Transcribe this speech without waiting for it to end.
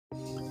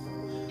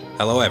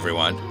Hello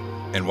everyone,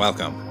 and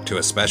welcome to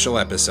a special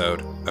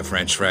episode of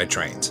French Fried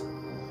Trains.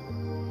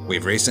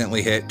 We've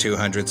recently hit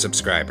 200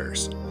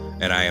 subscribers,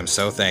 and I am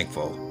so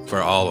thankful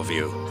for all of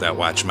you that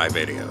watch my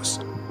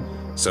videos.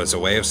 So as a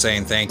way of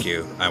saying thank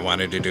you, I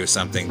wanted to do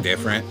something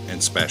different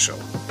and special.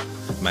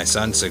 My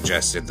son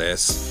suggested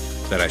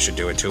this, that I should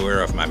do a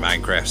tour of my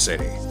Minecraft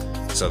city.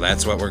 So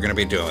that's what we're going to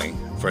be doing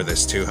for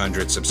this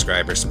 200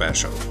 subscriber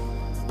special.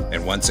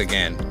 And once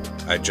again,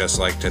 I'd just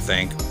like to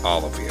thank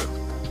all of you.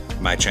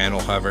 My channel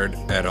hovered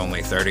at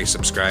only 30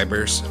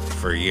 subscribers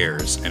for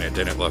years, and it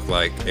didn't look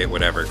like it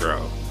would ever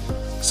grow.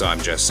 So I'm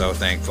just so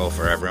thankful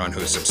for everyone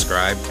who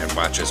subscribed and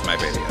watches my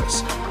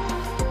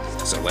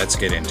videos. So let's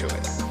get into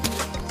it.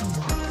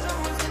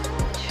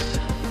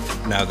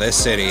 Now this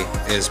city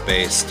is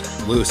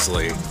based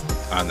loosely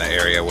on the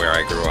area where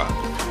I grew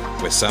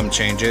up, with some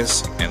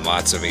changes and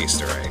lots of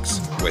Easter eggs,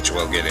 which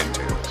we'll get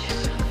into.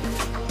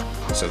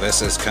 So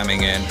this is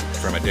coming in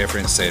from a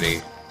different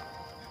city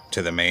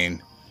to the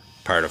main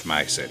part of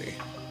my city.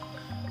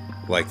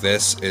 Like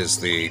this is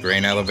the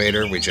grain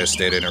elevator we just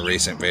did in a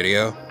recent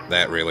video.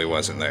 That really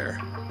wasn't there,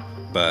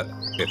 but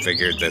it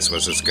figured this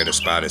was as good a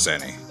spot as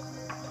any.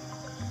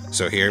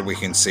 So here we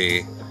can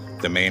see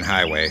the main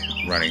highway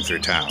running through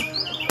town.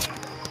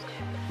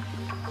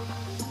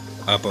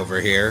 Up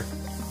over here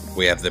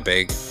we have the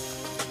big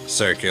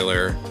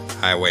circular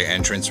highway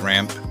entrance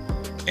ramp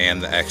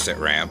and the exit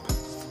ramp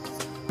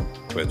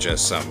with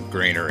just some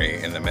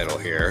greenery in the middle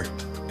here,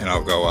 and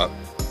I'll go up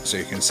so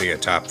you can see a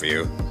top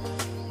view.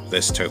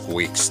 This took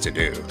weeks to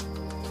do.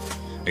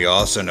 You'll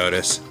also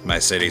notice my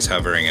city's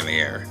hovering in the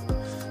air.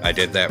 I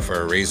did that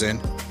for a reason.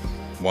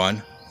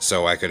 One,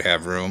 so I could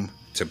have room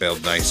to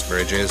build nice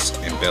bridges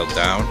and build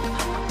down.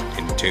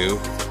 And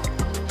two,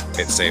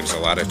 it saves a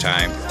lot of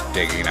time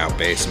digging out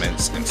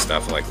basements and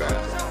stuff like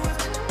that.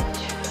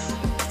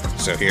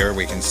 So here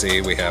we can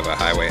see we have a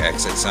highway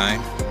exit sign.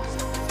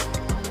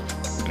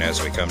 And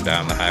as we come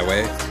down the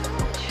highway,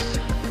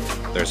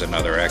 there's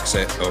another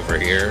exit over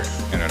here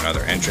and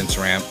another entrance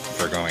ramp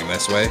for going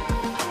this way.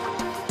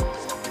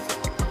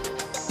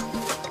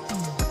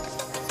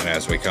 And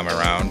as we come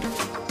around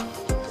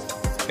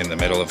in the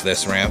middle of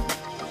this ramp,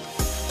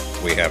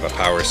 we have a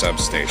power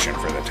substation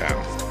for the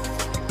town.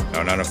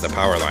 Now none of the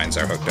power lines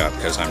are hooked up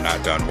because I'm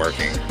not done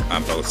working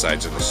on both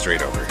sides of the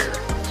street over here.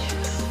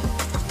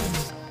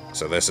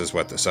 So this is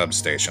what the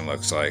substation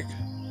looks like.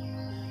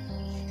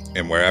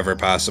 And wherever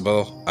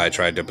possible, I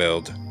tried to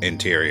build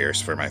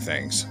interiors for my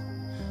things.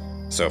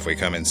 So if we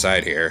come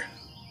inside here,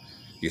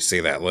 you see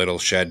that little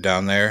shed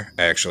down there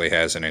actually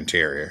has an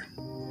interior.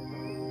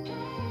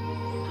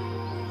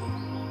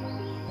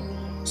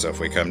 So if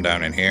we come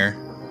down in here,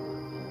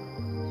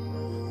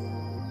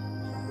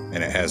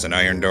 and it has an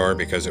iron door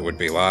because it would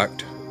be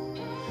locked,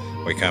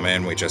 we come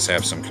in, we just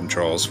have some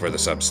controls for the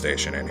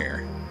substation in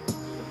here.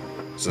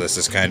 So this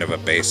is kind of a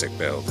basic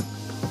build,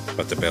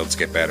 but the builds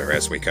get better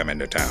as we come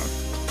into town.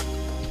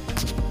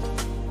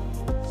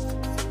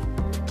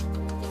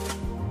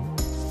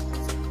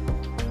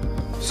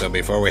 So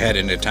before we head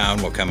into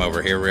town, we'll come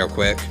over here real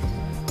quick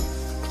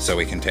so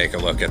we can take a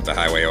look at the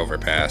highway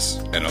overpass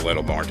in a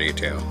little more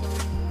detail.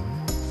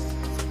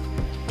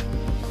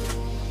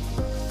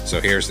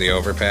 So here's the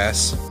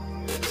overpass,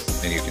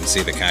 and you can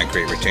see the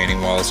concrete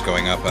retaining walls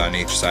going up on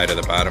each side of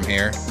the bottom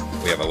here.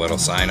 We have a little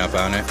sign up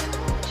on it.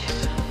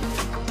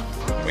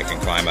 And we can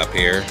climb up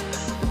here,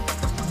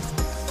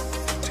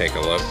 take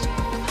a look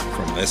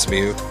from this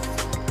view.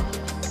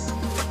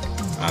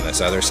 On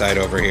this other side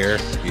over here,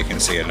 you can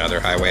see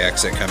another highway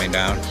exit coming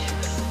down.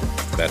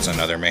 That's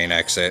another main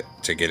exit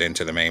to get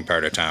into the main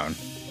part of town.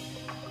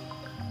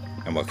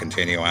 And we'll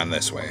continue on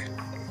this way.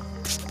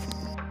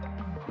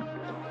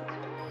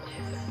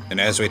 And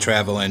as we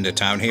travel into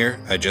town here,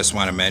 I just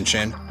want to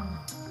mention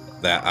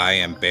that I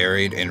am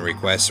buried in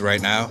requests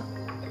right now.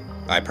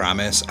 I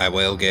promise I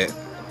will get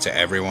to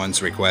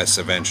everyone's requests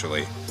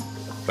eventually,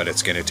 but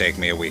it's going to take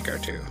me a week or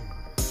two.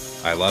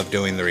 I love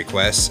doing the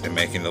requests and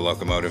making the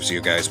locomotives you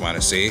guys want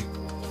to see,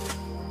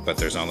 but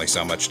there's only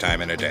so much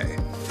time in a day.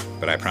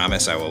 But I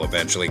promise I will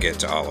eventually get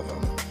to all of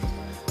them.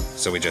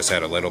 So we just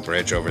had a little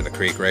bridge over the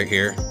creek right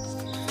here,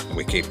 and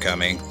we keep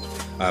coming.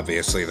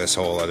 Obviously this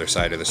whole other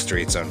side of the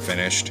street's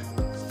unfinished.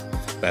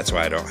 That's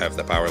why I don't have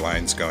the power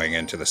lines going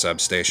into the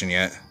substation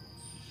yet.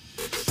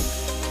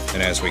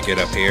 And as we get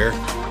up here,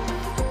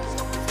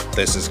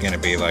 this is going to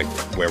be like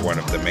where one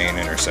of the main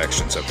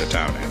intersections of the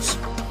town is.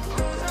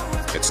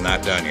 It's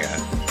not done yet.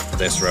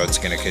 This road's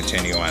going to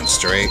continue on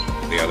straight.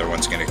 The other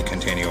one's going to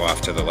continue off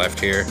to the left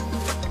here.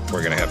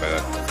 We're going to have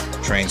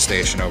a train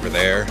station over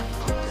there.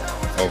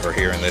 Over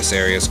here in this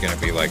area is going to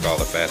be like all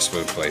the fast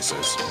food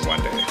places one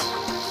day.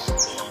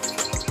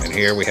 And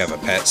here we have a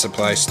pet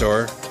supply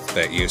store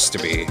that used to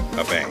be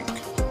a bank.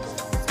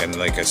 And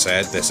like I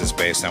said, this is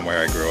based on where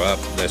I grew up.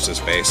 This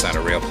is based on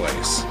a real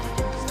place.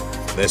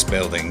 This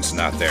building's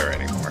not there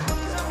anymore.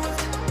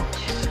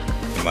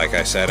 And like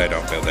I said, I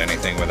don't build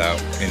anything without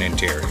an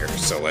interior,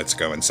 so let's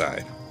go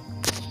inside.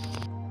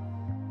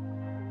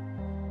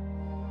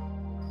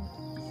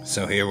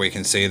 So here we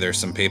can see there's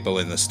some people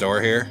in the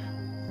store here.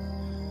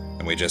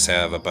 And we just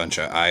have a bunch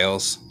of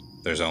aisles.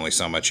 There's only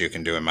so much you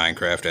can do in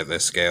Minecraft at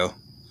this scale.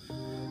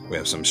 We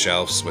have some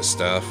shelves with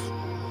stuff.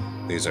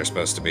 These are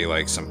supposed to be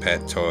like some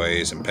pet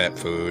toys and pet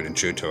food and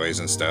chew toys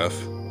and stuff.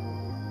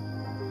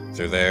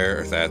 Through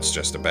there, that's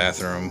just a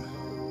bathroom.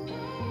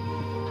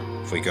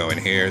 If we go in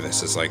here,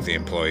 this is like the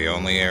employee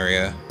only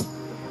area.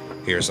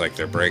 Here's like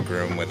their break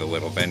room with a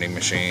little vending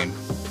machine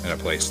and a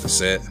place to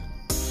sit.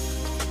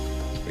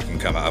 We can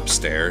come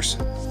upstairs.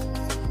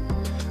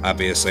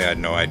 Obviously, I had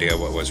no idea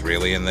what was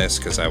really in this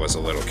because I was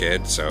a little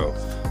kid, so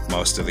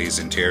most of these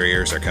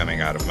interiors are coming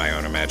out of my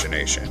own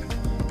imagination,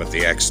 but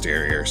the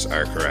exteriors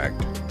are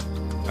correct.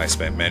 I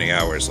spent many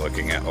hours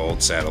looking at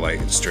old satellite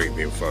and street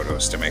view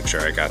photos to make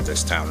sure I got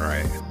this town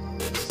right.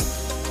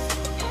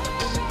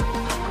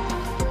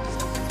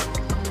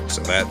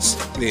 So that's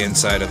the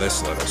inside of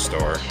this little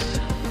store.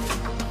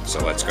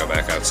 So let's go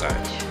back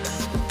outside.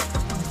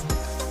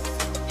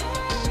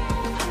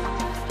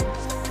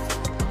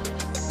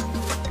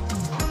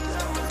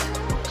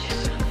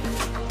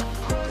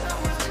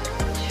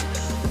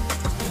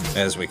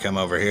 As we come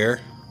over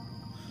here,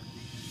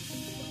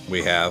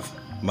 we have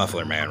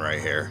Muffler Man right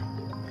here,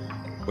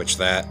 which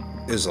that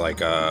is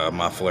like a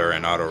muffler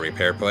and auto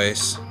repair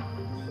place.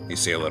 You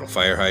see a little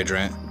fire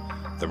hydrant,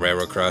 the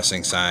railroad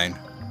crossing sign.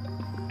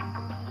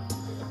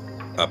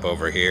 Up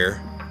over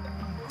here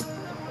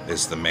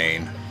is the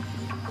main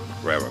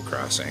railroad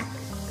crossing.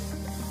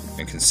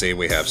 You can see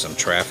we have some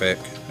traffic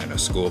and a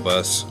school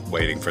bus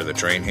waiting for the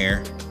train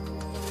here.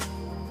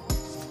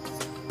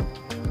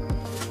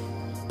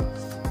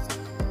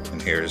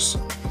 And here's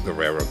the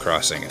railroad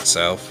crossing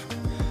itself.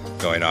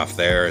 Going off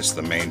there is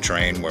the main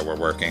train where we're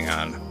working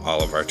on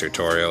all of our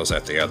tutorials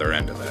at the other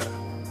end of that.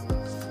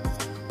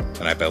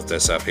 And I built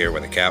this up here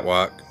with a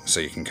catwalk,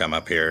 so you can come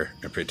up here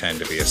and pretend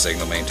to be a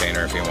signal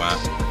maintainer if you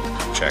want.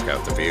 Check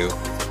out the view.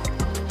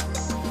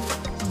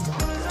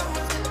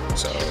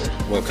 So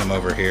we'll come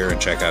over here and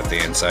check out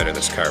the inside of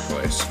this car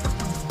place.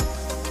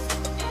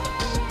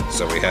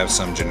 So we have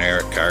some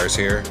generic cars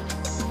here.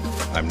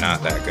 I'm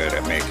not that good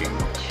at making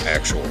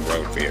actual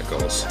road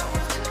vehicles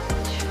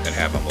and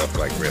have them look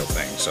like real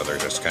things, so they're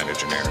just kind of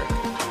generic.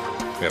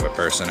 We have a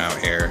person out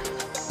here.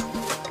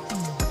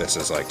 This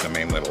is like the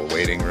main little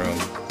waiting room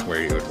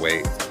where you would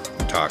wait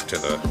and talk to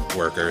the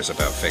workers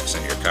about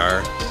fixing your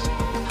car.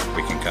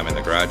 We can come in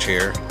the garage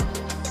here.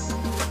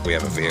 We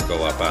have a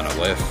vehicle up on a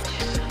lift.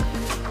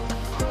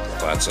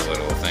 Lots of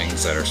little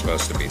things that are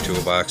supposed to be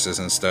toolboxes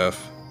and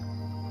stuff.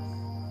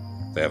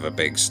 They have a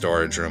big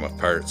storage room of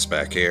parts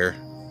back here.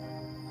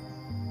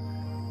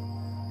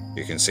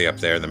 You can see up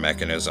there the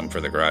mechanism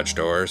for the garage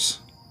doors.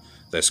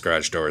 This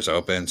garage door is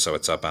open, so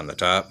it's up on the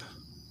top.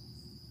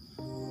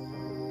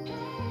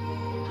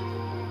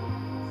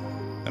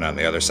 And on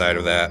the other side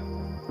of that,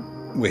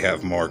 we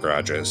have more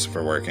garages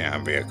for working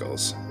on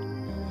vehicles.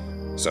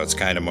 So it's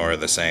kind of more of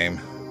the same.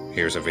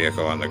 Here's a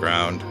vehicle on the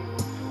ground.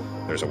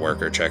 There's a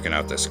worker checking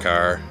out this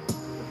car.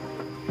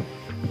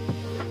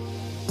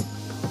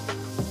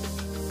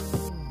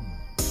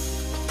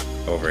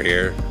 Over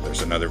here,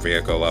 there's another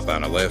vehicle up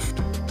on a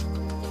lift.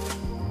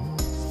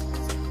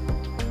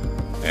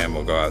 And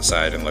we'll go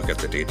outside and look at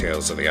the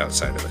details of the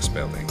outside of this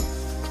building.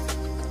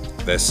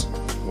 This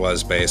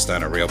was based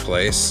on a real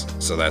place,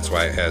 so that's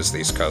why it has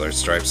these colored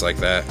stripes like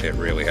that. It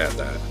really had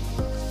that.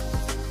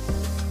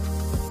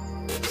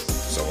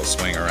 So we'll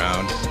swing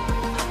around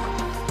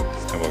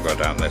and we'll go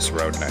down this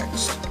road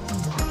next.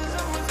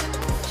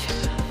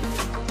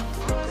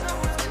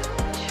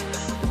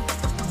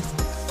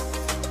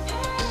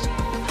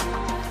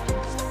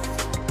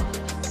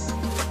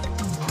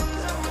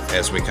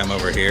 As we come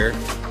over here,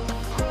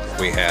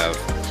 we have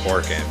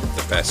Orkin,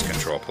 the pest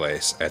control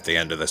place, at the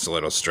end of this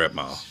little strip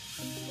mall.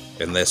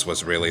 And this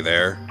was really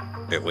there,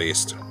 at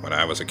least when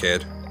I was a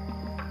kid.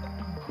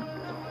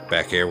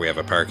 Back here we have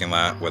a parking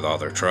lot with all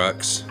their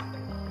trucks.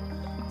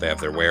 They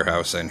have their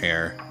warehouse in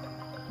here.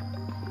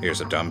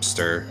 Here's a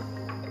dumpster.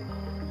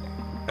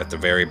 At the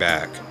very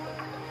back,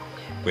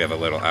 we have a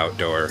little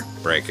outdoor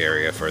break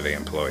area for the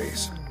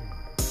employees.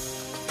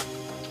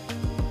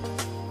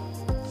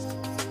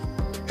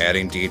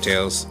 Adding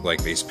details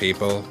like these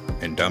people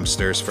and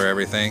dumpsters for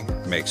everything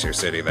makes your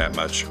city that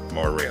much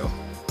more real.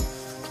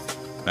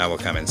 Now we'll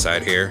come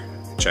inside here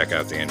and check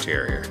out the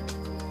interior.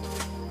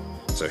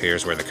 So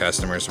here's where the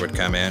customers would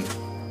come in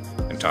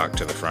and talk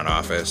to the front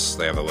office.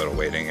 They have a little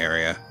waiting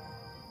area.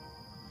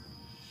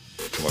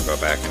 And we'll go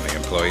back in the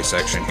employee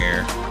section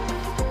here.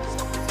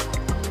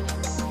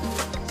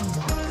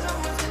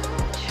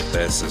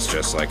 This is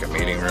just like a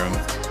meeting room.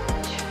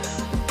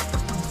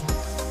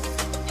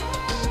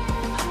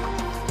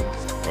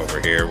 Over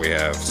here we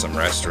have some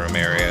restroom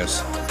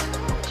areas.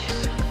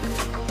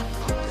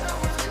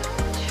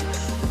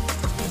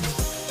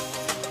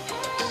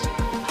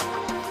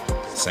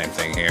 Same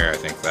thing here, I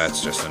think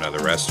that's just another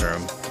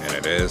restroom, and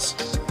it is.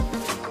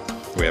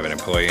 We have an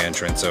employee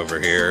entrance over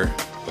here,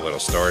 a little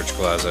storage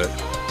closet,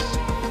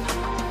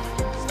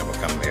 and we'll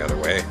come the other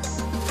way.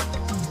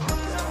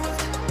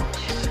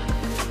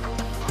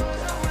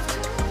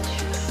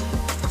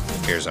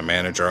 Here's a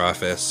manager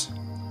office.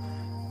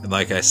 And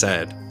like I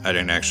said, I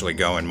didn't actually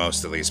go in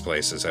most of these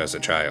places as a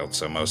child,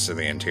 so most of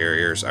the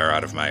interiors are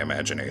out of my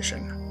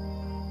imagination.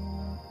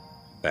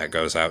 That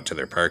goes out to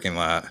their parking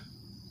lot.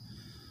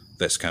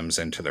 This comes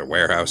into their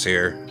warehouse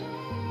here.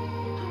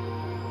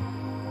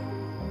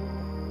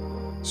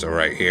 So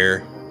right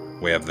here,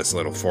 we have this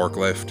little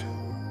forklift.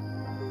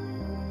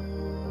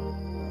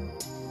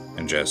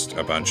 And just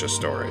a bunch of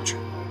storage.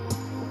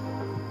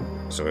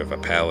 So we have a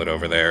pallet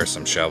over there,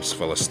 some shelves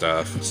full of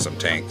stuff, some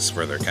tanks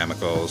for their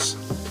chemicals,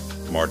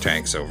 more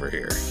tanks over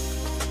here.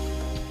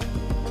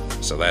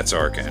 So that's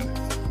Orkin,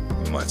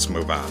 and let's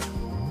move on.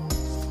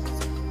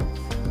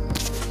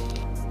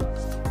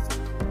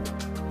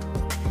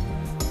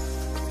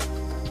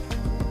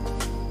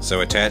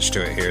 So attached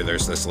to it here,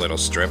 there's this little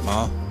strip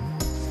mall,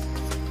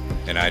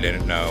 and I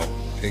didn't know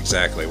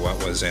exactly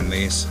what was in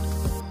these,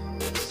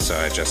 so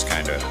I just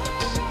kind of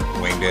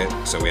winged it.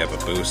 So we have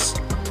a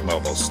Boost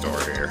Mobile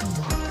store here.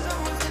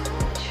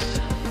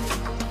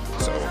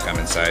 So we'll come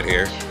inside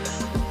here.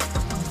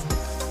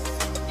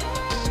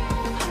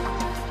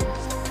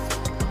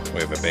 We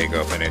have a big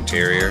open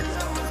interior.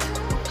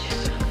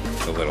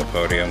 The little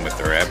podium with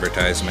their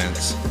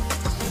advertisements.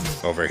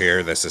 Over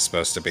here, this is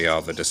supposed to be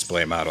all the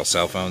display model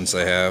cell phones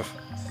they have.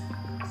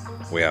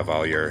 We have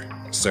all your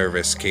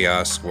service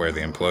kiosks where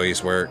the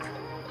employees work.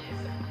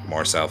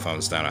 More cell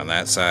phones down on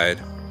that side.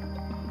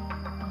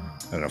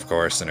 And of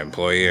course, an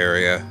employee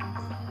area.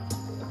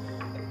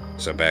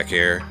 So back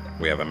here,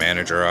 we have a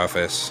manager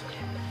office.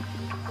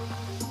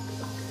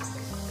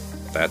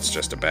 That's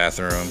just a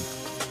bathroom.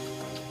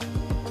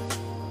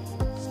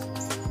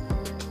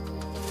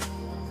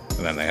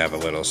 And then they have a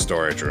little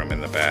storage room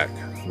in the back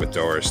with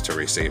doors to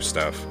receive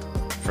stuff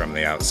from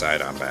the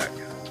outside on back.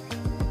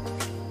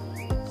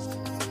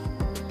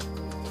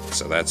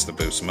 So that's the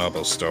Boost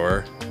Mobile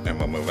store, and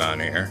we'll move on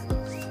here.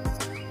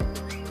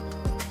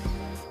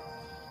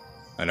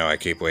 I know I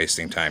keep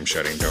wasting time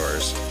shutting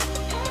doors,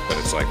 but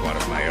it's like one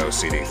of my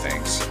OCD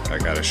things. I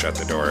gotta shut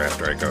the door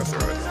after I go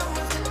through it.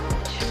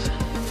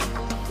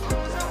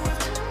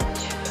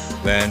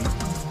 Then,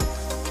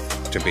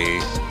 to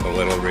be a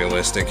little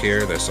realistic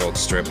here, this old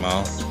strip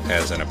mall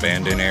has an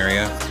abandoned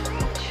area,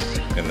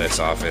 and this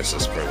office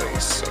is for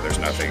lease, so there's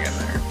nothing in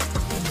there.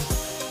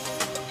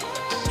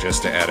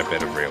 Just to add a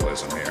bit of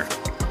realism here.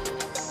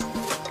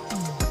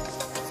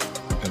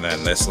 And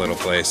then this little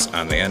place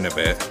on the end of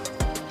it,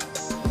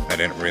 I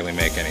didn't really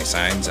make any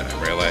signs, and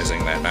I'm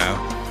realizing that now.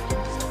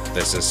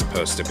 This is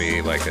supposed to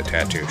be like a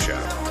tattoo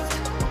shop.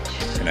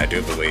 And I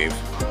do believe,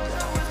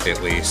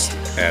 at least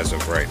as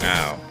of right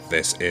now,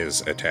 this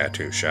is a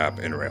tattoo shop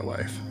in real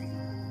life.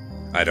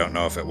 I don't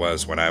know if it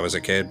was when I was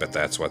a kid, but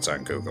that's what's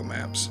on Google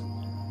Maps.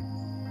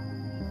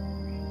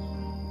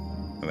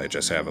 And they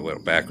just have a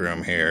little back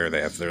room here.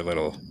 They have their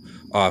little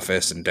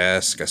office and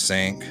desk, a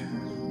sink.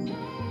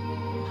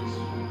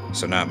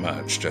 So not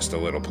much, just a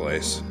little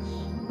place.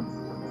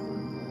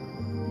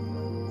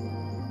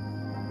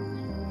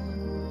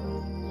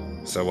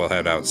 So we'll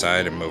head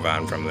outside and move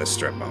on from this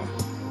strip mall.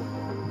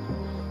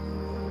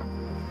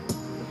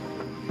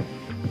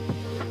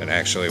 And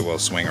actually we'll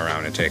swing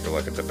around and take a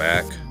look at the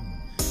back.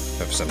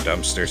 Have some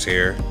dumpsters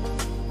here.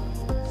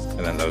 And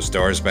then those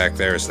doors back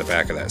there is the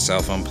back of that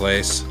cell phone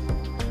place.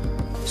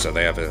 So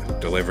they have a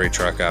delivery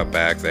truck out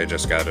back. They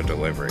just got a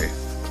delivery.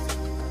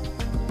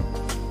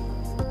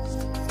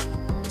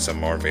 Some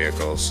more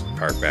vehicles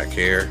parked back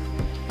here.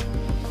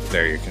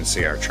 There you can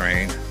see our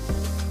train.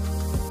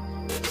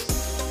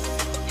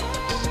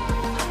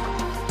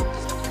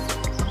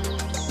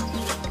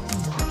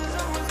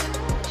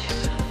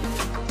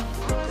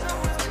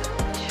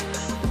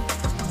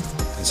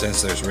 And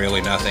since there's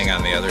really nothing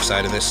on the other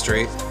side of this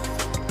street,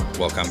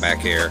 we'll come back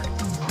here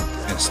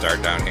and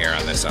start down here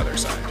on this other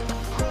side.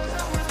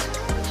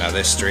 Now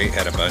this street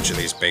had a bunch of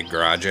these big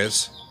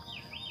garages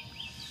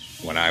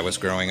when I was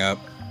growing up,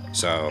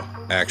 so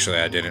actually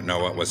I didn't know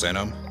what was in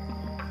them.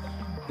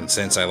 And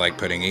since I like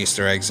putting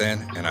Easter eggs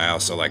in, and I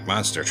also like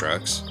monster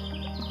trucks,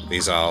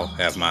 these all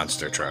have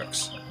monster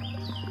trucks.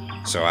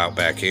 So out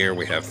back here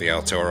we have the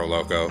El Toro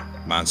Loco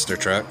monster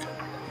truck,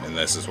 and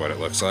this is what it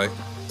looks like.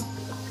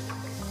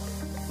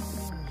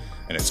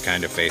 And it's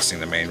kind of facing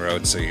the main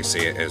road, so you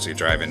see it as you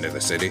drive into the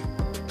city.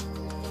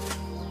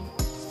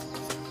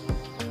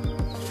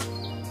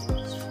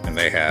 And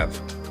they have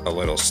a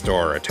little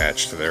store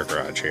attached to their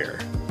garage here.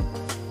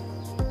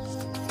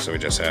 So we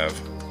just have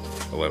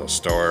a little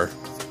store.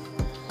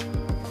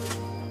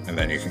 And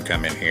then you can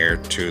come in here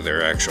to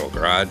their actual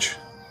garage.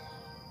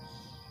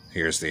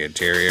 Here's the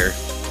interior.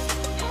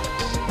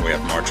 We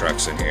have more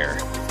trucks in here.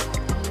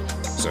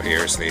 So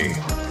here's the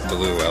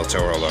blue El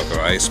Toro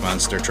Loco Ice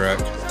monster truck.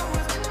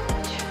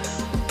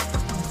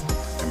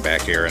 And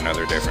back here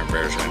another different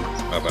version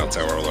of El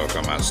Toro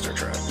Loco monster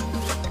truck.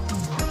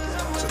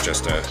 So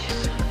just a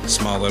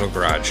small little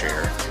garage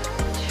here.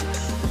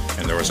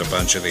 And there was a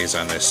bunch of these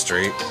on this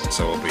street,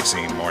 so we'll be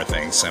seeing more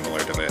things similar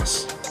to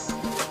this.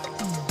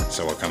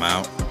 So we'll come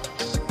out.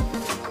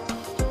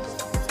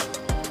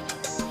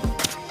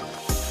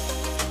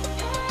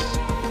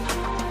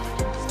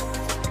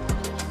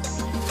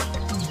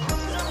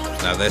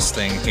 Now this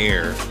thing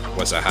here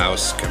was a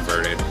house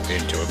converted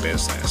into a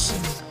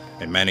business,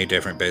 and many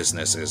different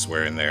businesses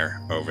were in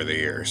there over the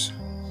years.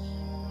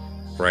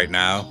 Right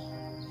now,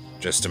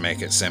 just to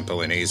make it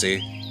simple and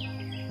easy,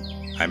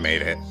 I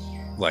made it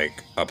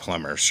like a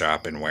plumber's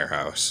shop and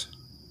warehouse.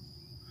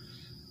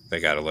 They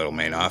got a little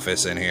main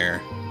office in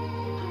here,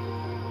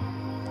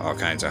 all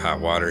kinds of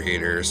hot water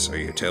heaters, a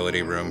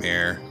utility room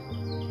here,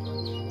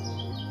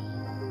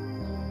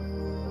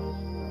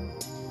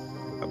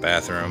 a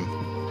bathroom,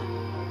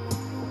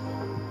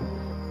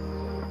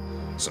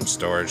 some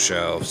storage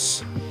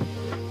shelves.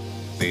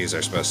 These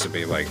are supposed to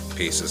be like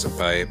pieces of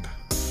pipe.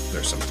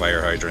 There's some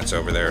fire hydrants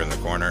over there in the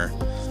corner,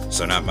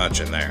 so not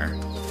much in there.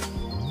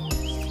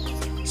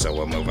 So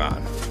we'll move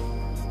on.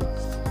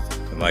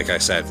 And like I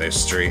said, this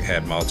street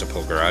had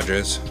multiple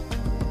garages.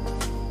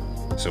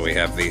 So we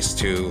have these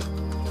two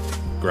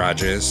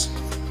garages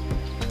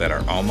that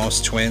are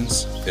almost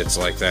twins. It's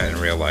like that in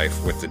real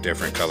life with the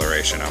different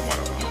coloration on one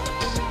of them.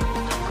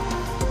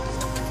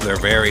 They're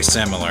very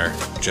similar,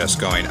 just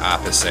going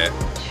opposite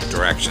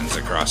directions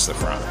across the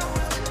front.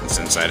 And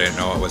since I didn't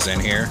know what was in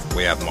here,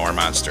 we have more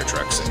monster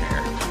trucks in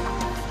here.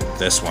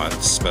 This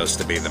one's supposed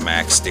to be the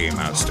Max D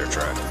monster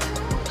truck.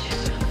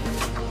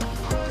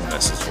 And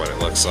this is what it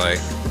looks like.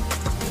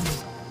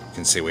 You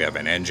can see we have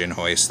an engine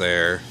hoist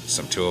there,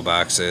 some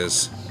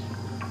toolboxes,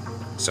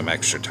 some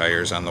extra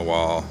tires on the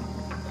wall.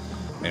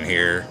 And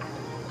here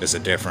is a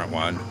different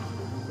one.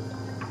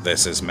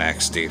 This is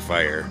Max D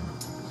Fire,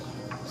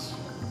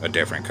 a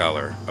different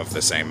color of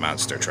the same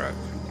monster truck.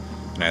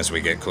 And as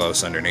we get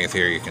close underneath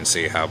here, you can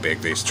see how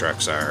big these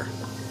trucks are.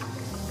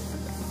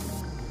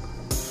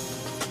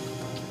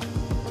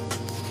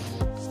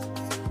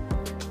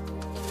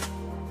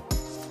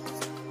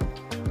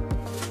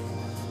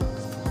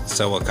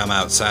 So we'll come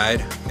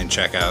outside and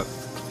check out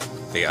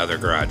the other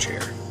garage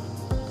here.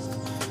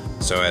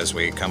 So as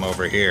we come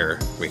over here,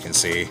 we can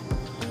see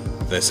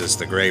this is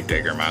the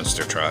Gravedigger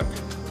monster truck.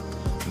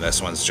 And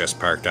this one's just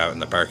parked out in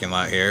the parking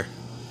lot here.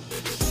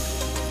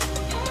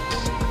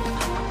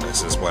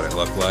 This is what it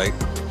looked like.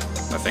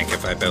 I think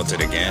if I built it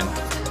again,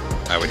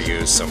 I would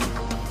use some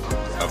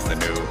of the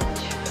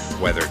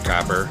new weathered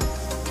copper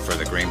for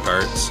the green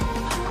parts,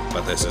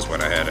 but this is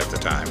what I had at the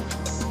time.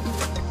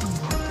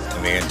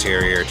 And the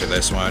interior to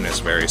this one is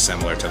very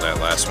similar to that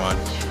last one.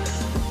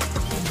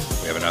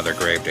 We have another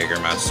Gravedigger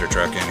monster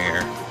truck in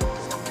here.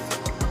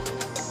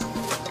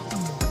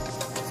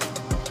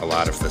 A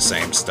lot of the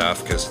same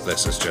stuff because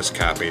this is just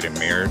copied and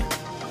mirrored.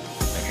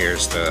 And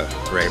here's the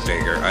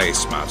Gravedigger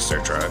Ice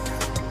monster truck,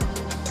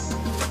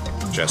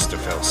 just to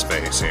fill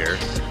space here.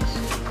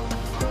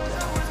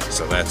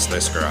 So that's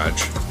this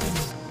garage,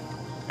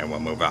 and we'll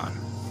move on.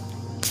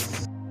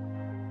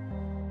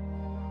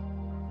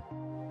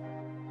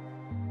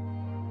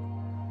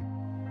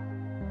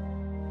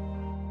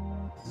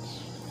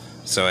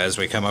 So as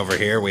we come over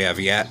here, we have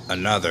yet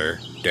another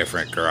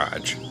different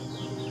garage.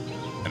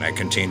 And I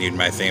continued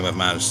my theme of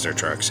monster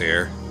trucks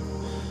here.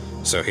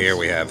 So here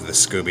we have the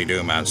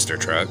Scooby-Doo monster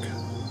truck.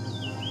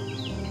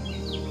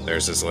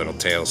 There's his little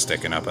tail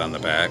sticking up on the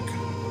back.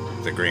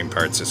 The green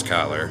part's his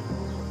collar.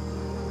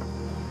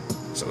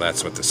 So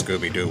that's what the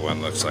Scooby-Doo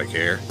one looks like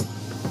here.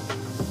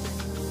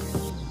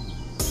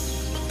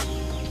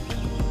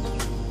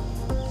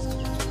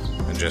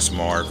 And just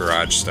more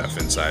garage stuff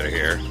inside of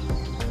here.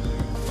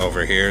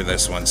 Over here,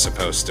 this one's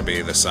supposed to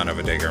be the Son of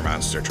a Digger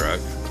monster truck.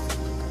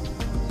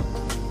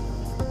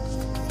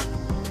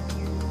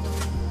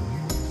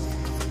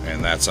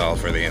 And that's all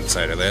for the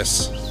inside of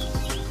this,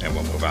 and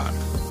we'll move on.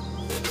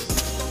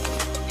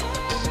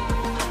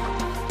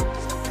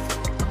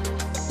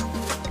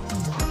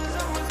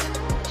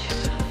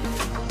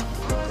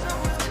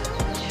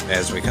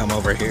 As we come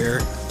over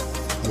here,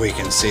 we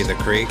can see the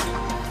creek.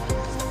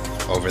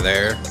 Over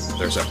there,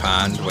 there's a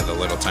pond with a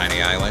little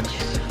tiny island.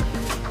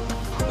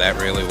 That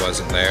really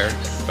wasn't there,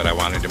 but I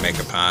wanted to make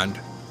a pond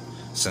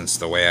since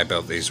the way I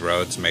built these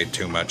roads made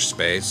too much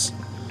space.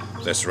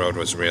 This road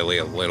was really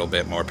a little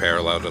bit more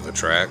parallel to the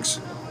tracks.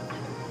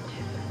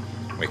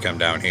 We come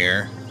down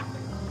here,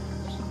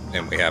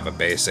 and we have a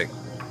basic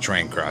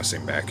train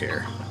crossing back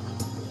here.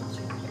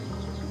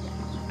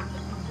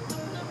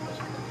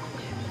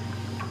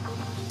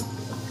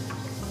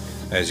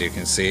 As you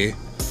can see,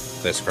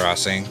 this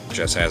crossing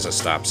just has a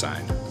stop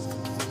sign.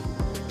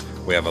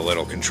 We have a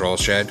little control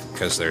shed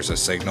because there's a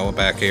signal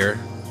back here.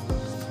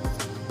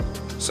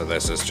 So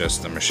this is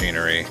just the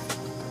machinery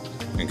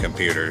and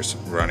computers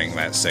running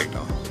that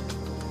signal.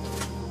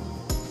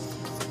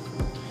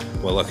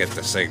 We'll look at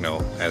the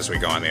signal as we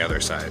go on the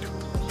other side.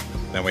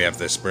 Then we have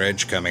this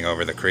bridge coming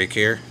over the creek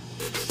here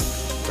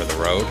for the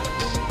road.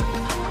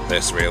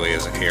 This really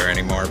isn't here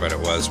anymore, but it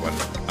was when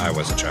I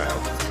was a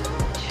child.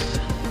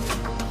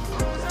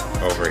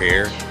 Over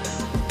here,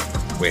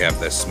 we have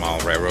this small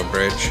railroad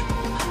bridge.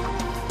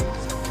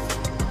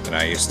 And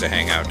I used to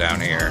hang out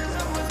down here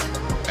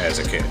as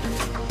a kid.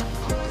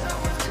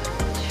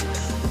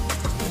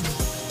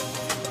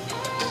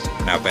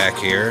 Now back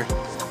here,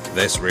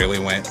 this really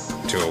went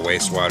to a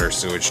wastewater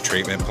sewage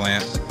treatment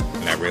plant,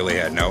 and I really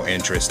had no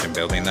interest in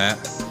building that.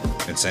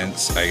 And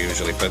since I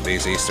usually put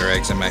these Easter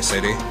eggs in my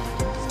city,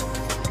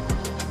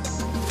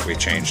 we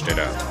changed it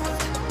up.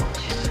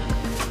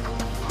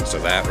 So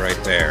that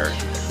right there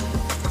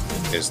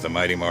is the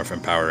Mighty Morphin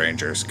Power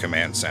Rangers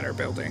Command Center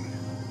building.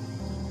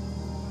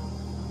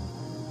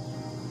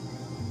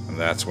 And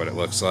that's what it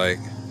looks like.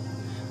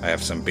 I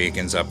have some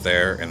beacons up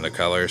there in the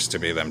colors to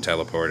be them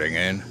teleporting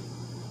in.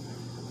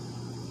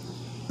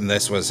 And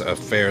this was a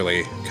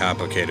fairly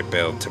complicated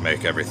build to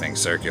make everything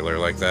circular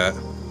like that.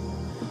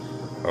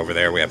 Over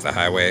there we have the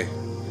highway.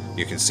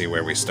 You can see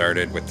where we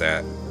started with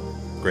that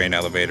grain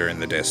elevator in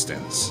the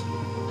distance.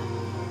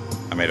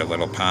 I made a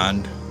little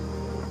pond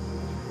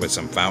with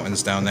some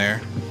fountains down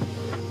there,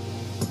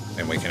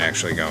 and we can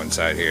actually go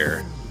inside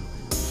here.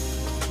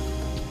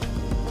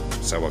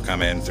 So we'll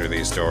come in through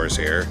these doors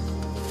here,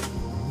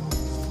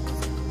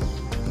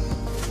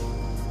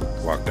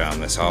 walk down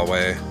this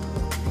hallway,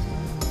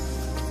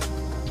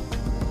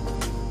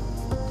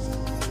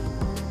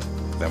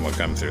 then we'll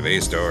come through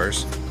these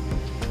doors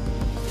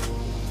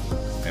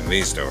and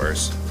these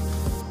doors,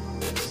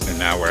 and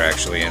now we're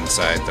actually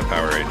inside the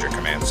Power Ranger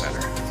Command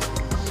Center.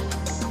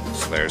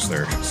 So there's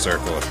their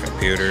circle of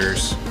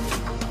computers.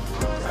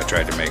 I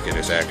tried to make it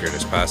as accurate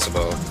as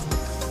possible.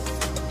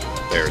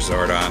 There's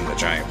Zordon, the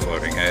giant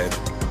floating head.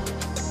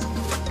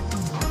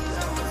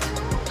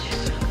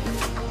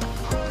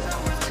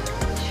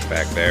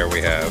 Back there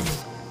we have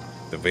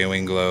the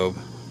viewing globe.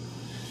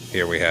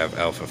 Here we have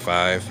Alpha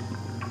 5.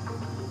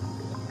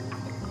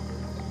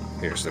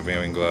 Here's the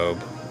viewing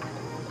globe.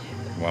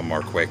 One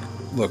more quick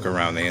look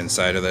around the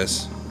inside of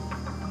this,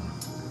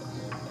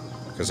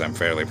 because I'm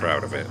fairly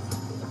proud of it.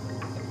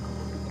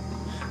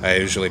 I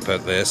usually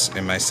put this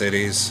in my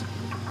cities.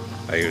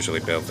 I usually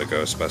build the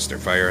Ghostbuster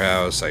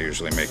Firehouse. I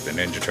usually make the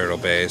Ninja Turtle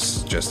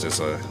base just as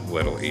a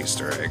little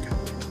Easter egg.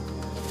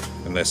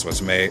 And this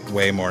was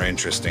way more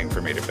interesting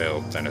for me to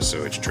build than a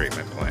sewage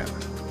treatment plant.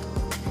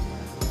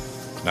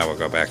 Now we'll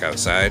go back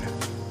outside.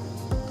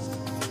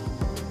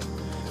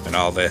 And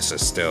all this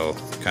is still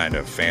kind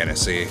of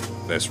fantasy.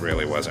 This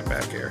really wasn't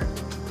back here.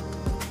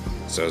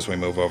 So as we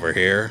move over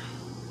here,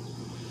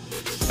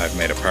 I've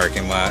made a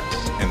parking lot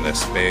in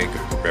this big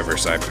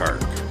Riverside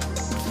Park.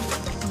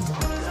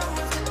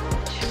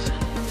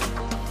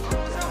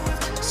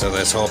 So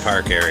this whole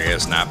park area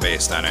is not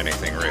based on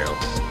anything real.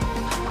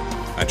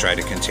 I tried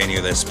to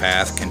continue this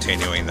path,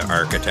 continuing the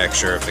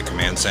architecture of the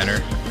command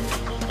center.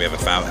 We have a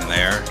fountain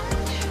there,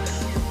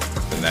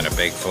 and then a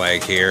big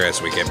flag here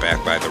as we get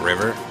back by the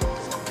river.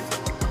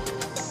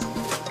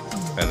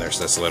 And there's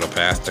this little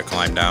path to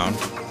climb down.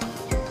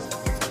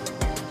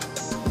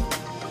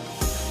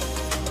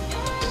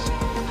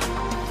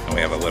 And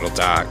we have a little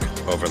dock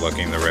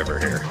overlooking the river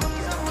here.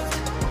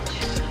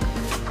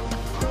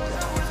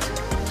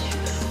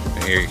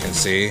 And here you can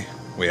see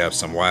we have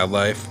some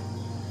wildlife.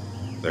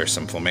 There's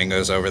some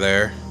flamingos over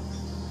there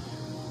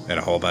and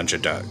a whole bunch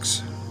of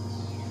ducks.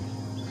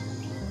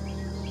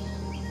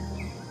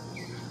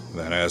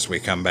 Then as we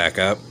come back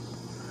up,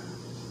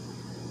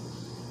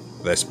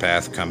 this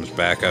path comes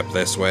back up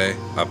this way,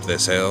 up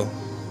this hill.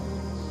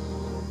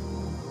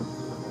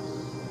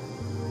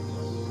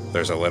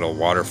 There's a little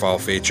waterfall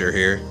feature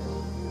here.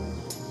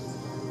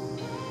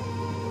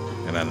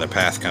 And then the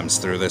path comes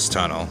through this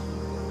tunnel.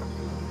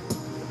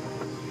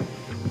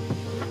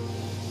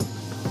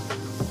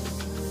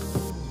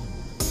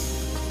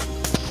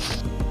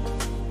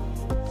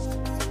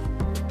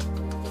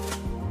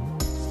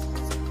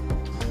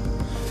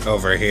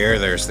 Over here,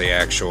 there's the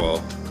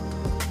actual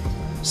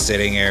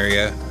sitting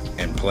area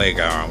and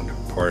playground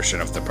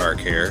portion of the park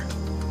here.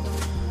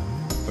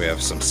 We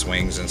have some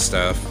swings and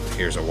stuff.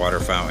 Here's a water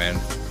fountain.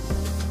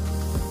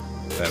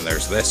 Then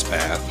there's this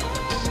path,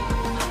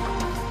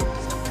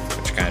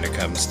 which kind of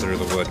comes through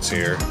the woods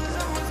here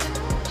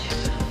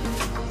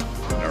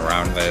and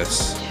around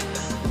this,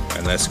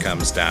 and this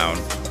comes down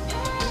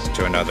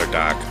to another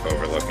dock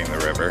overlooking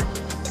the river.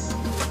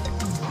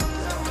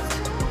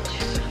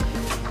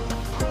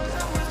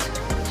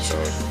 So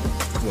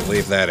we'll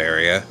leave that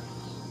area.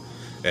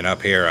 And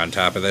up here on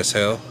top of this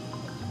hill,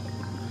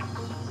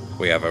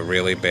 we have a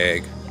really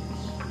big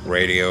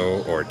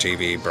radio or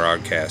TV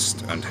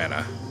broadcast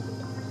antenna.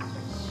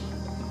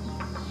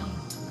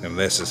 And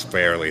this is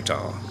fairly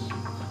tall.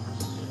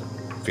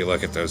 If you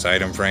look at those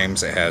item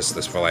frames, it has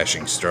this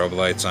flashing strobe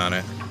lights on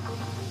it.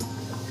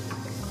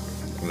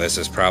 And this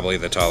is probably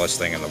the tallest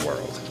thing in the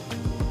world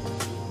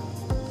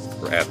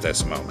at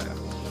this moment.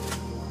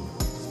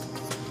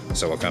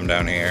 So we'll come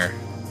down here.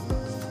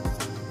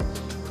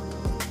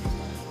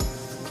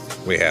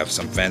 We have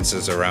some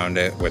fences around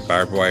it with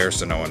barbed wire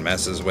so no one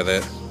messes with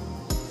it.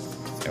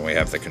 And we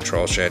have the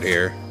control shed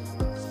here.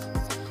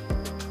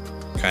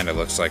 Kind of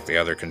looks like the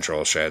other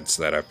control sheds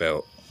that I've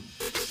built.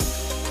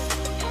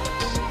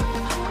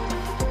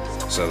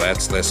 So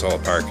that's this whole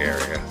park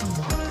area.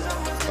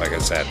 Like I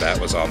said, that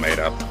was all made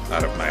up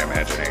out of my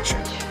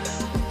imagination.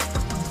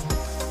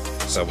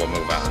 So we'll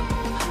move on.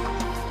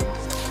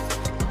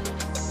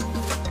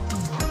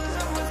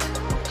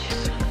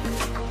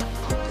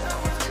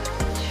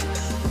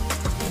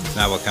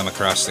 Now we'll come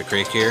across the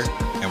creek here,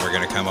 and we're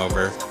going to come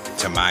over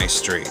to my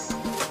street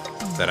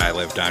that I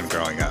lived on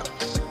growing up.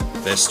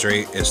 This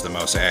street is the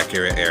most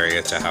accurate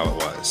area to how it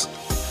was.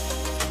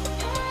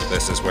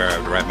 This is where I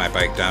would ride my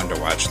bike down to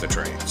watch the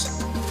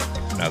trains.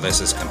 Now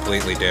this is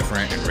completely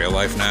different in real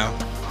life now.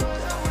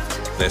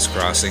 This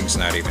crossing's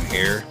not even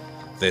here.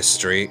 This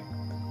street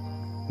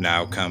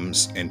now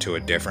comes into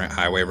a different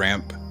highway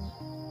ramp.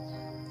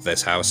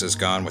 This house is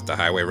gone with the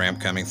highway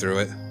ramp coming through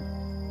it.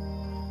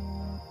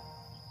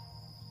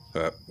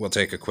 But we'll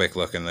take a quick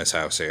look in this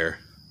house here.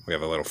 We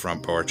have a little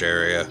front porch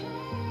area.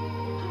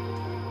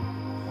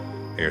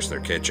 Here's their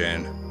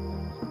kitchen.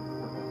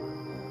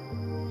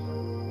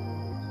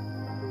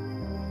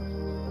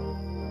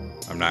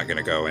 I'm not going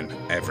to go in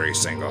every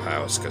single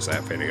house because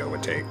that video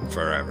would take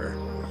forever.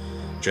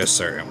 Just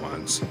certain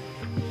ones.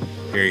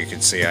 Here you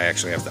can see I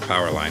actually have the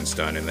power lines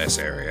done in this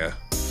area.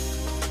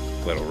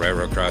 Little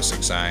railroad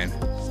crossing sign.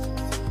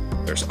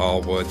 There's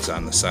all woods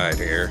on the side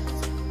here.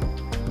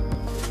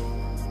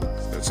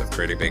 It's a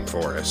pretty big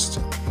forest.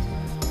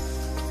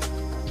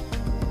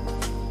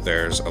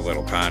 There's a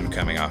little pond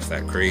coming off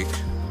that creek.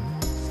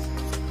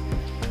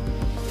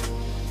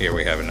 Here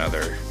we have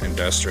another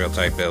industrial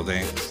type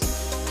building.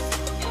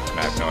 And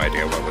I have no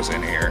idea what was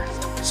in here,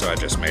 so I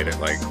just made it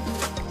like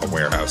a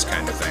warehouse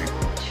kind of thing.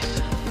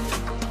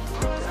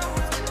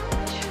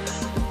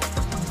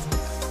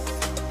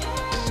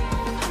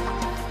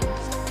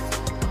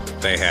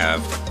 They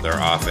have their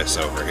office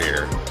over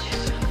here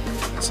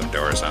and some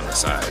doors on the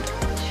side.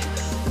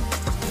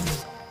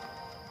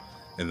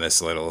 In this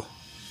little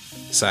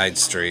side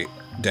street,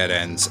 dead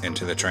ends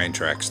into the train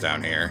tracks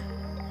down here.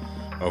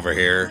 Over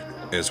here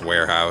is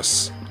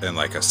warehouse and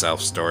like a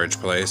self-storage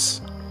place.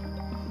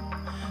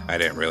 I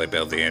didn't really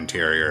build the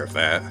interior of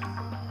that.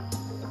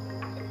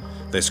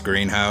 This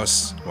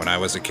greenhouse, when I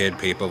was a kid,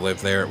 people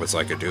lived there. It was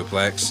like a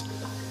duplex,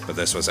 but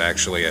this was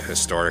actually a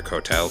historic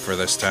hotel for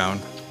this town,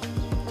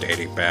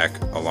 dating back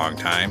a long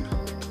time.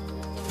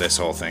 This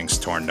whole thing's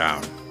torn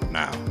down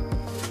now.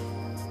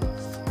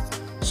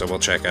 So we'll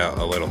check out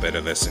a little bit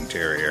of this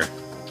interior.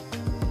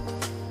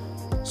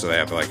 So they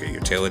have like a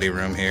utility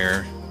room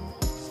here.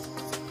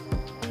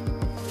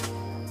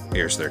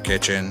 Here's their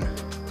kitchen.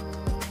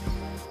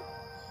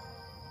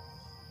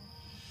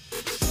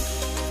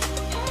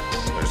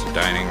 There's a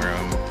dining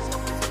room.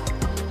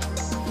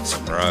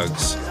 Some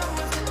rugs.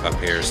 Up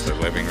here's their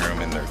living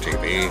room and their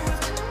TV.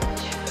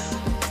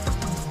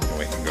 And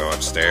we can go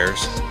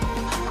upstairs.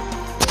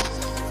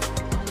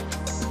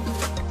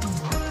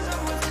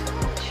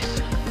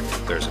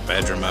 There's a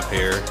bedroom up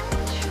here.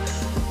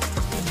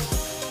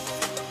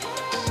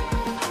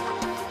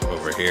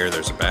 Over here,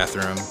 there's a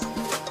bathroom.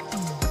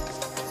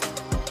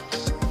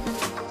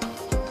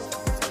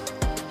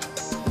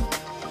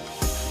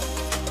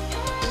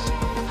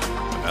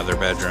 Another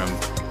bedroom.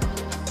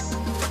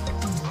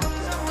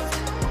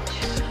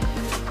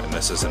 And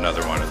this is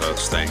another one of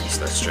those things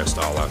that's just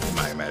all up to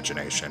my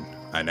imagination.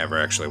 I never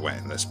actually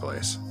went in this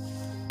place.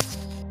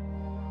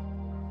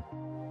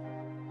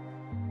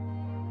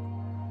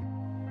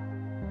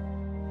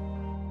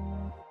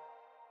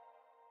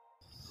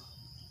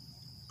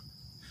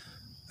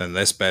 Then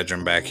this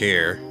bedroom back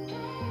here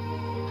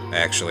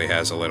actually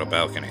has a little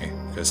balcony,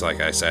 because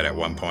like I said, at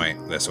one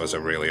point this was a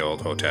really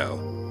old hotel.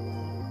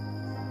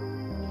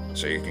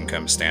 So you can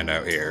come stand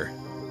out here.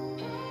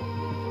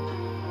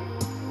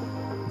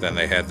 Then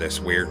they had this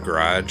weird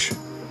garage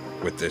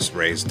with this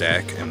raised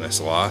deck and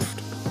this loft.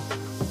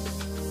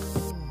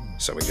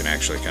 So we can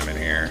actually come in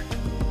here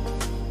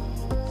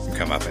and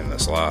come up in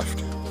this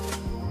loft.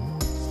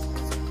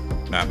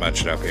 Not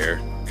much up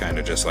here, kind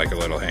of just like a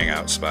little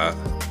hangout spot.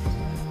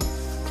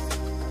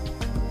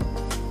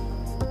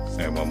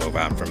 And we'll move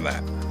on from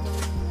that.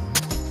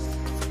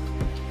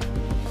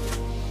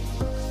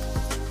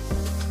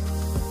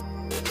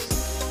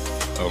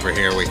 Over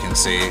here we can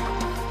see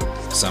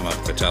some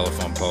of the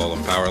telephone pole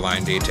and power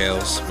line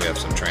details. We have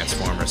some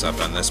transformers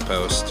up on this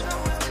post.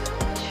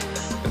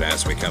 And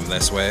as we come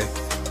this way,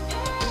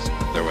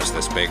 there was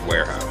this big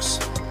warehouse.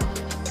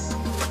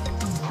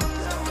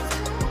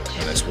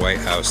 And this white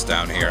house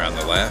down here on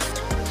the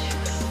left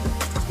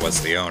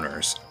was the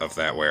owners of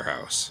that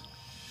warehouse.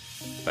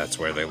 That's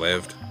where they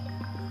lived.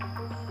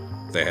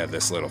 They had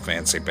this little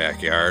fancy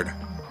backyard,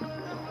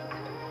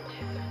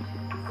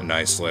 a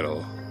nice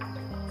little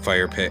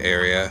fire pit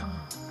area,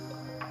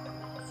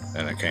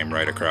 and it came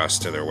right across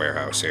to their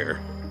warehouse here.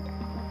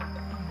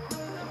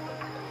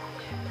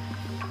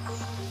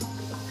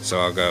 So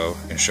I'll go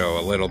and show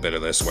a little bit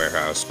of this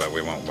warehouse, but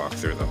we won't walk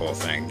through the whole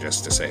thing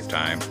just to save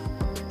time.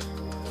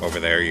 Over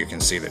there you can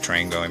see the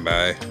train going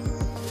by.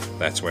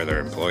 That's where their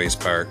employees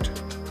parked.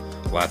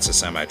 Lots of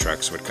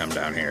semi-trucks would come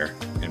down here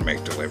and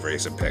make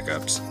deliveries and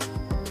pickups.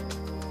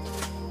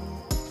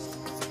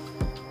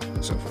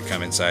 So if we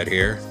come inside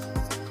here,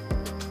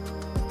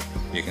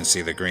 you can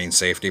see the green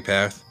safety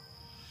path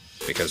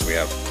because we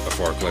have a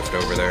forklift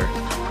over there.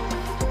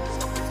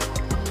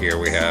 Here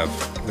we have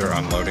their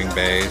unloading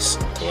bays,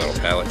 a little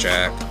pallet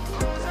jack,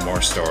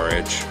 more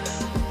storage,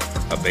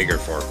 a bigger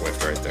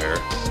forklift right there.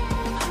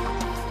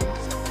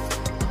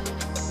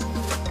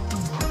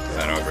 And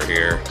then over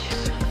here,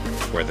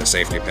 where the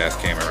safety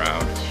path came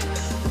around.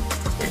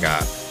 We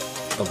got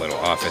a little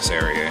office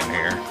area in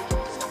here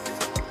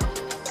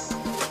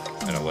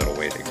and a little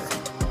waiting room.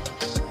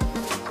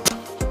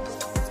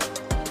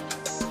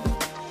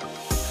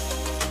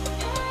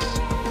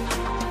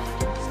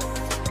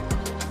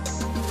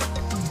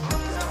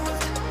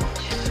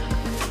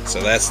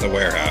 So that's the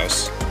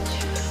warehouse.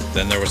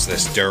 Then there was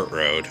this dirt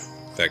road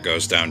that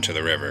goes down to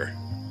the river.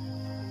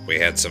 We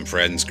had some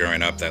friends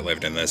growing up that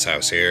lived in this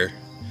house here,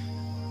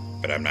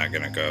 but I'm not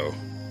gonna go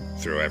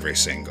through every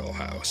single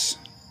house.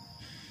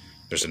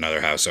 There's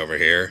another house over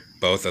here.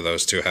 Both of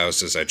those two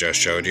houses I just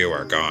showed you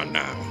are gone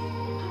now.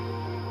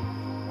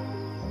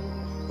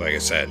 Like I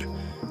said,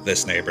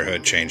 this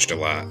neighborhood changed a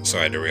lot, so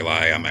I had to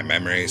rely on my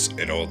memories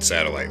and old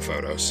satellite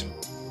photos.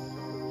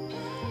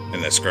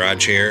 In this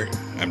garage here,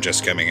 I'm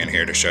just coming in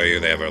here to show you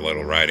they have a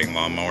little riding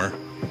lawnmower,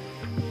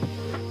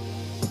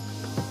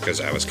 because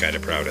I was kind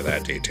of proud of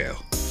that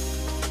detail.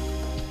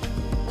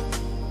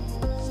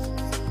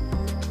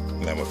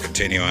 And then we'll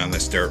continue on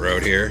this dirt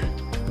road here.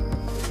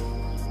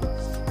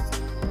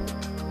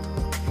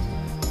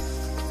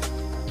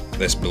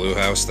 This blue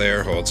house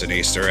there holds an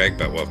Easter egg,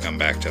 but we'll come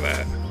back to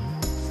that.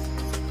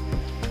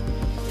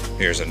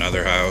 Here's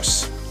another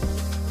house.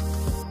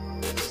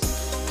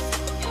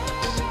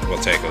 We'll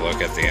take a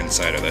look at the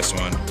inside of this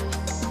one.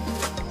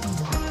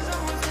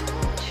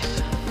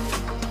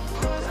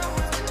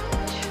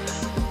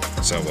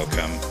 So we'll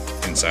come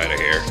inside of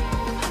here.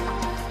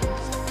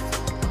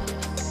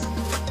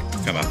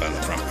 Come up on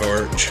the front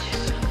porch.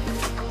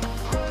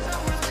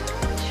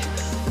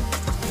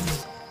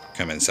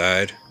 Come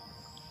inside.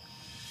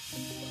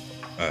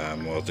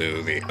 We'll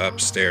do the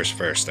upstairs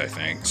first, I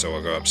think. So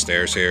we'll go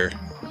upstairs here.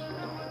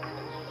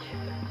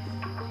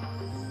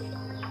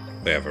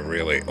 They have a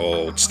really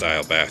old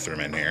style bathroom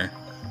in here.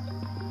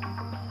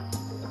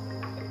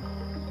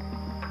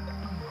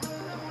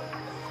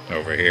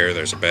 Over here,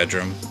 there's a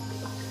bedroom.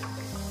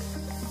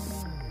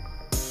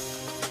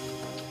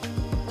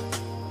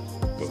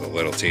 With a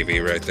little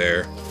TV right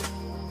there.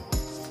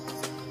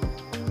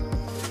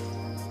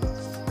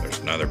 There's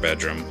another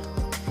bedroom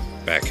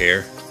back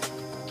here.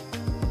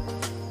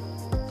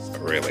 A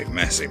really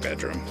messy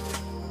bedroom.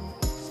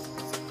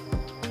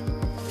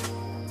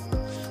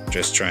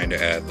 Just trying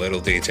to add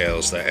little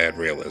details that add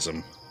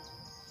realism.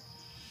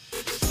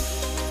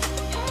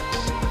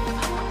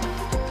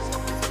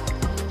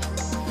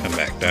 Come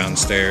back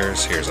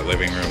downstairs. Here's a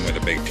living room with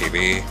a big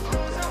TV.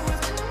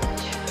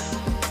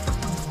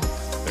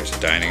 There's a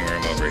dining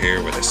room over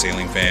here with a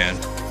ceiling fan.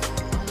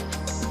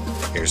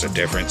 Here's a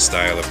different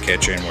style of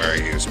kitchen where I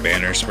use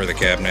banners for the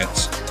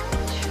cabinets.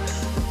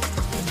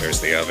 There's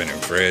the oven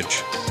and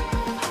fridge.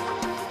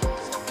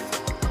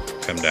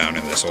 Come down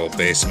in this old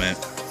basement.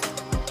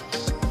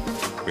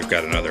 We've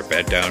got another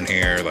bed down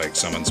here, like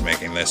someone's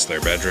making this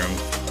their bedroom.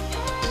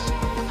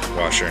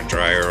 Washer and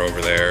dryer over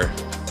there.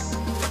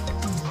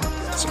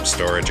 Some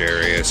storage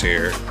areas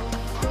here.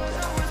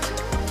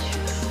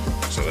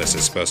 So this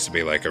is supposed to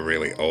be like a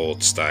really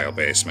old style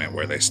basement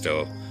where they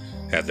still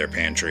have their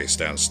pantries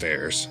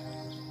downstairs.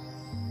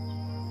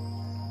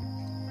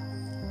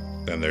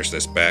 Then there's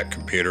this back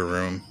computer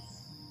room.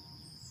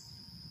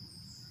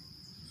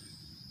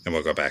 And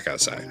we'll go back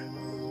outside.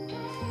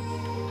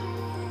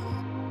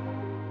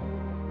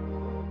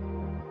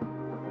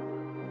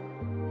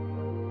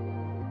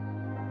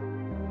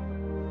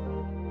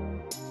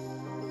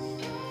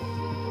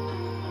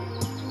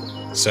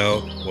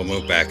 So we'll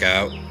move back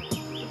out.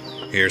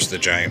 Here's the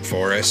giant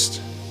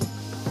forest,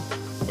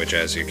 which,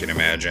 as you can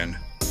imagine,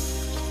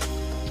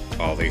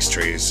 all these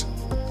trees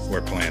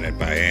were planted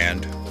by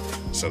hand,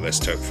 so this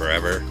took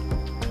forever.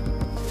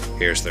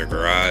 Here's their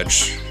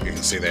garage. You can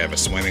see they have a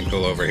swimming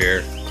pool over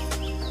here.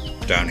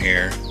 Down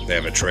here, they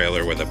have a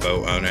trailer with a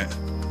boat on it.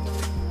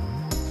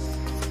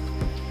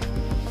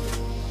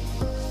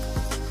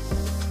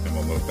 And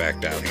we'll move back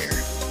down here.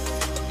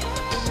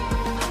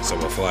 So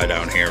we'll fly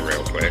down here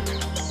real quick.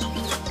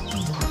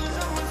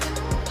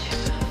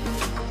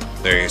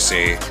 There you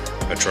see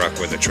a truck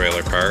with a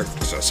trailer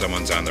parked, so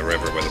someone's on the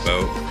river with a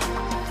boat.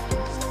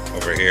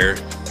 Over here,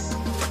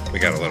 we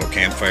got a little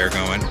campfire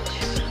going,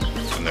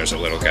 and there's a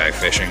little guy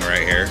fishing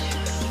right here,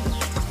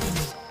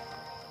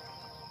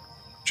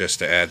 just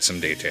to add some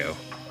detail.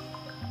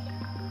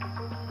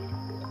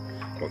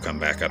 We'll come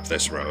back up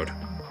this road.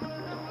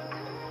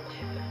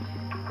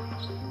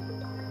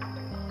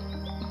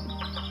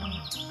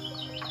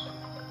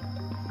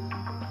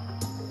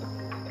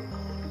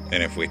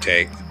 And if we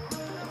take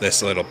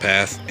this little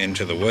path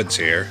into the woods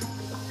here,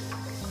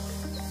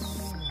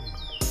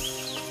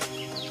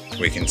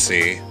 we can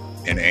see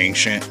an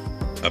ancient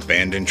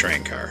abandoned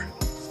train car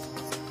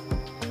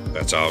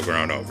that's all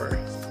grown over.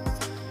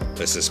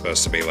 This is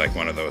supposed to be like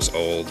one of those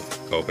old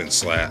open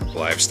slat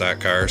livestock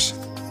cars,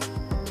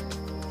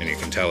 and you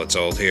can tell it's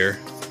old here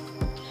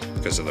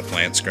because of the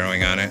plants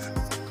growing on it.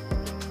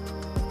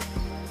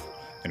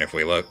 And if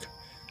we look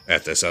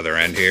at this other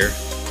end here,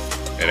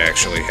 it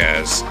actually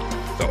has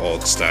the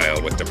old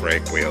style with the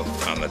brake wheel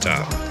on the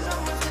top.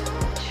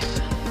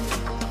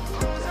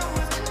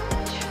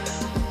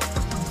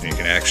 And you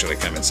can actually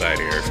come inside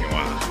here if you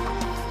want.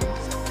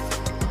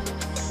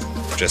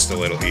 Just a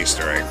little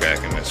Easter egg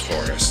back in this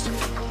forest.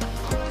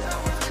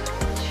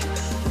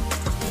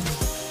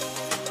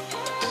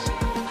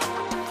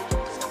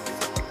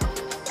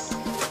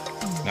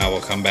 Now we'll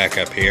come back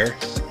up here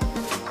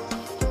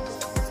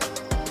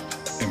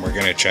and we're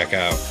going to check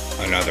out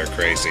another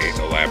crazy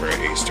elaborate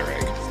Easter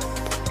egg.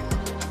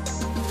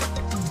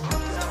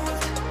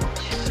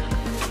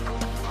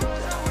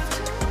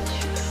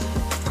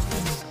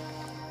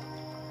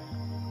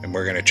 And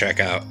we're going to check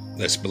out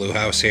this blue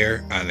house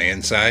here on the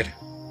inside.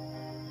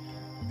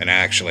 And I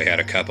actually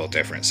had a couple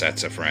different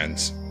sets of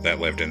friends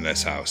that lived in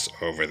this house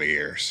over the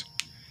years.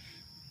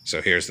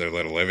 So here's their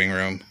little living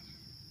room.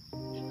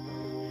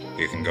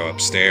 You can go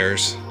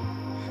upstairs.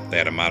 They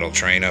had a model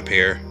train up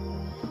here,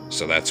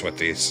 so that's what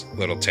this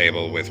little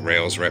table with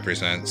rails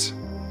represents.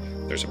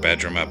 There's a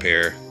bedroom up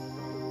here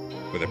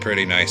with a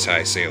pretty nice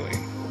high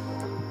ceiling.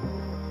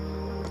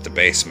 But the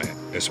basement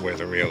is where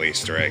the real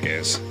Easter egg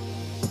is.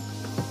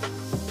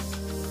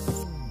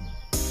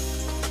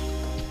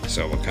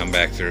 So we'll come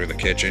back through the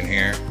kitchen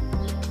here,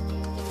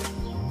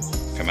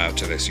 come out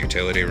to this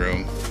utility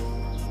room,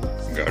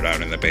 and go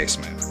down in the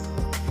basement.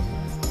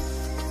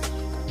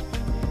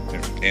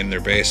 In their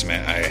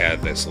basement, I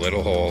had this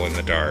little hole in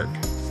the dark.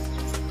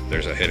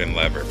 There's a hidden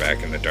lever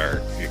back in the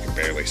dark. You can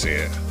barely see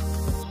it.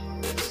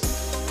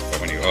 But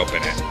when you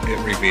open it,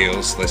 it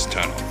reveals this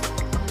tunnel.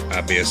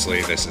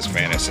 Obviously, this is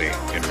fantasy.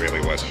 It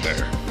really wasn't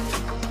there.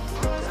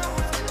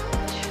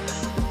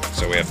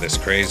 So we have this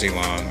crazy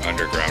long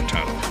underground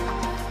tunnel.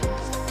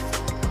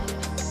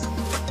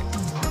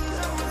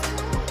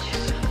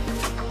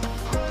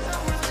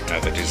 Now,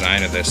 the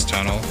design of this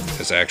tunnel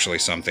is actually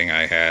something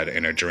I had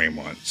in a dream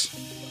once.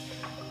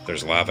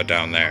 There's lava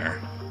down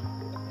there,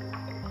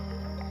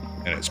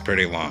 and it's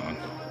pretty long,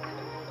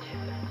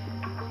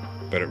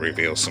 but it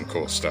reveals some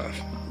cool stuff.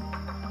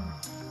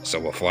 So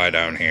we'll fly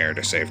down here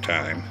to save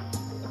time.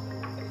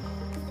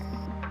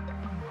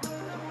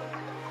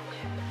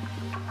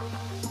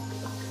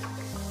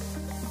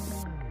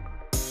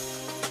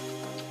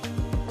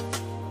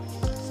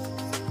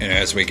 And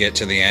as we get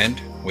to the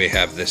end, we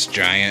have this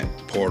giant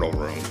portal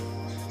room.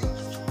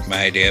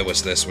 My idea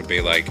was this would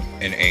be like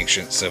an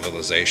ancient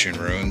civilization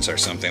ruins or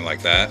something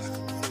like that.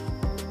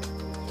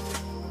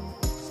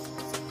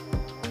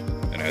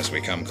 And as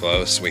we come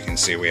close, we can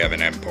see we have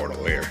an end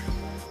portal here,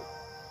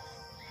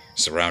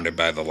 surrounded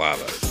by the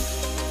lava.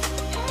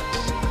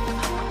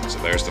 So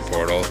there's the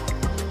portal.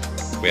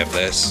 We have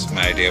this.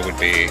 My idea would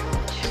be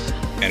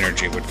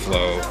energy would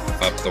flow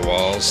up the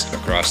walls,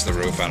 across the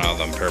roof on all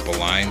them purple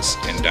lines,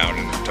 and down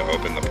to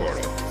open the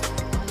portal.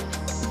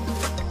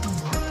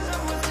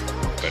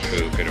 But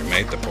who could have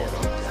made the portal?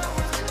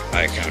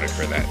 I accounted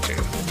for that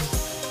too.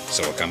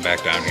 So we'll come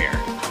back down here.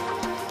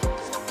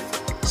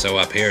 So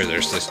up here,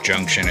 there's this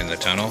junction in the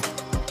tunnel.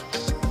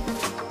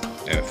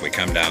 And if we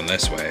come down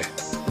this way,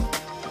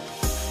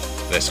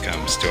 this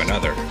comes to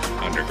another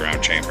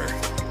underground chamber.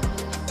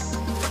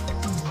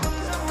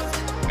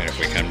 And if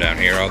we come down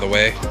here all the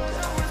way,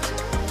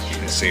 you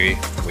can see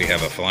we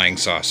have a flying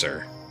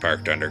saucer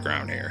parked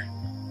underground here.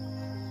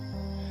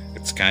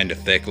 It's kind of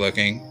thick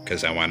looking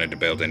because I wanted to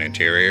build an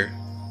interior.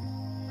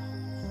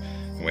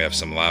 And we have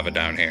some lava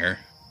down here.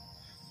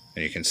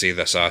 And you can see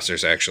the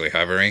saucer's actually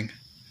hovering.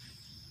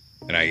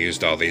 And I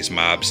used all these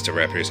mobs to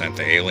represent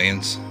the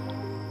aliens.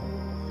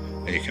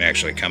 And you can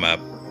actually come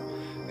up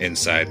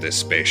inside this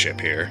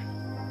spaceship here.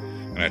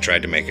 And I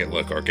tried to make it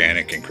look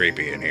organic and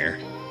creepy in here.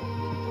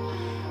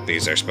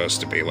 These are supposed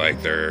to be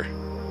like their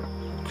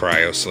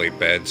cryo sleep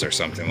beds or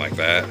something like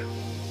that.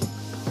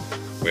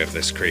 We have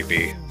this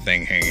creepy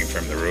thing hanging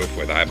from the roof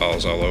with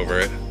eyeballs all over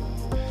it.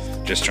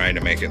 Just trying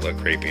to make it look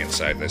creepy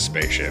inside this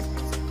spaceship.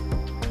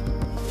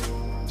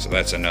 So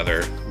that's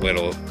another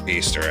little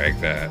Easter egg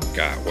that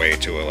got way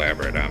too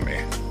elaborate on me.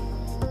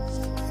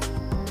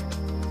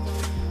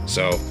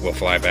 So we'll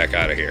fly back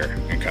out of here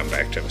and come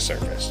back to the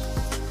surface.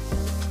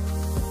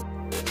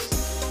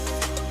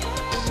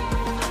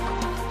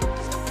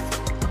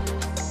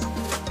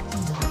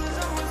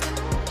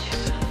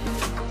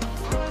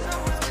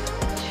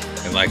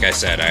 And like I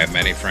said, I have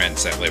many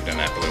friends that lived in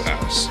that blue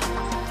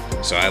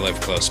house. So I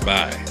live close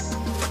by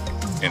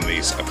in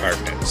these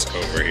apartments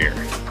over here.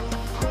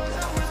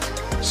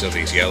 So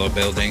these yellow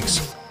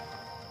buildings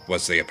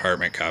was the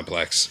apartment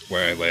complex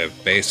where I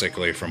lived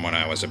basically from when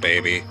I was a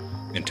baby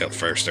until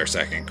 1st or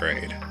 2nd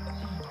grade.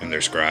 And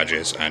there's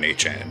garages on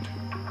each end.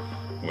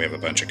 We have a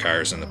bunch of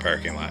cars in the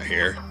parking lot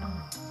here.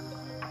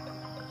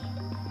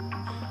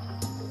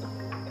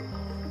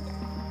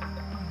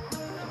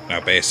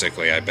 Now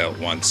basically I built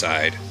one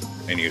side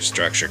and used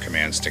structure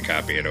commands to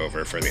copy it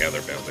over for the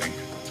other building.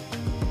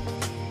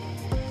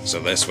 So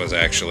this was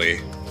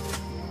actually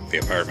the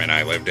apartment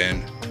I lived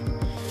in.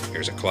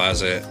 Here's a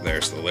closet,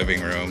 there's the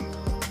living room.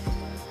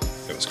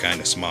 It was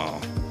kind of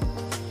small.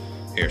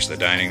 Here's the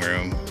dining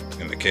room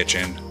and the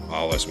kitchen,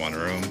 all as one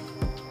room.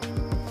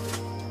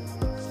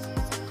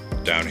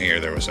 Down here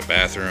there was a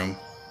bathroom.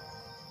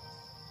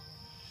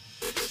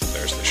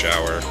 There's the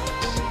shower.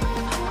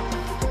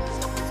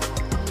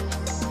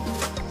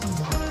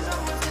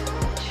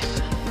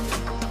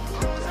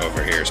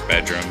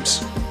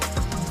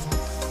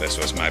 this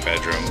was my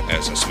bedroom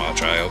as a small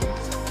child.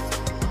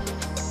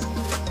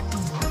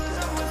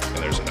 And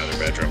there's another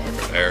bedroom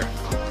over there.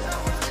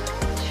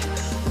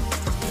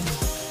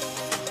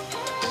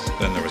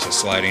 Then there was a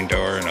sliding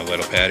door and a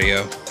little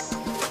patio.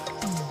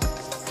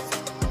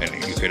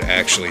 And you could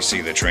actually see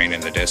the train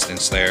in the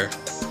distance there,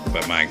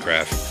 but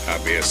Minecraft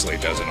obviously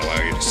doesn't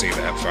allow you to see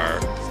that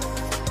far.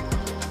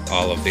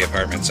 All of the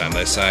apartments on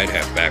this side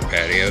have back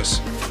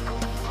patios.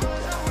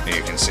 And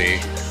you can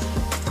see,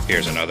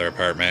 here's another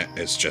apartment.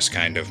 It's just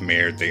kind of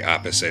mirrored the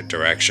opposite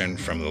direction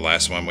from the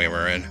last one we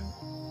were in.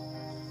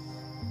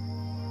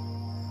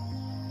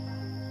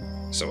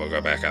 So we'll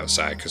go back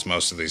outside because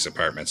most of these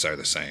apartments are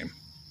the same.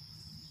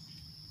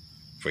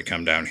 If we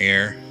come down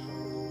here,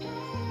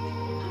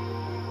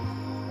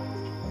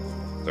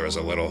 there was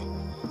a little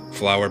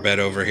flower bed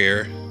over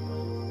here.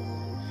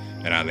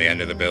 And on the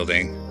end of the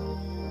building,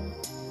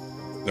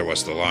 there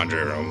was the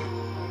laundry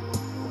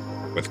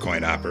room with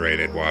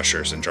coin-operated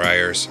washers and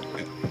dryers.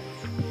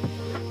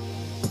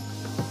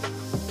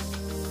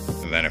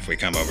 And then if we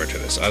come over to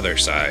this other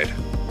side,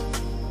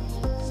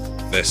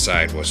 this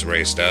side was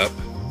raised up,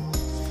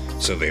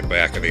 so the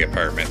back of the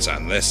apartments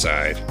on this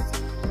side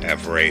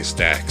have raised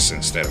decks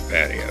instead of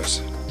patios.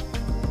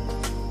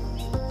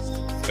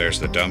 There's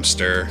the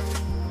dumpster.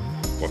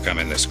 We'll come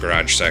in this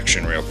garage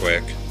section real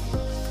quick.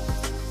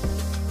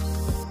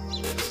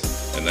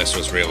 And this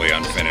was really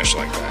unfinished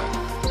like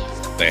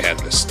that. They had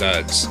the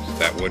studs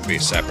that would be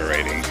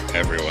separating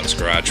everyone's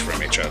garage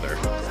from each other,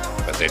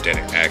 but they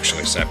didn't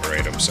actually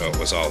separate them, so it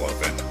was all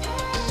open.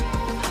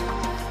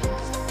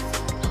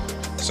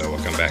 So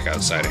we'll come back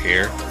outside of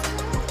here.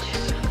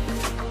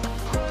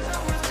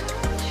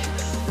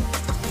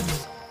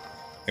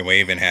 And we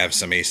even have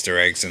some Easter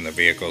eggs in the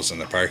vehicles in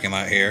the parking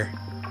lot here.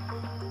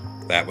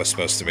 That was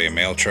supposed to be a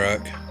mail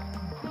truck.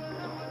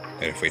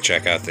 And if we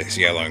check out this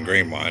yellow and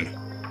green one,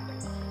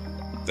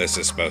 this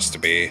is supposed to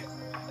be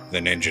the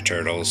Ninja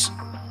Turtles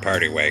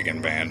party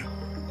wagon van.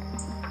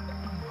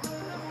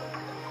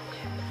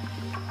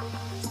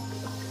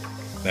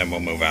 Then we'll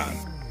move on.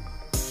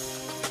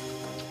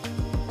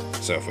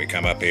 So if we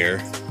come up here,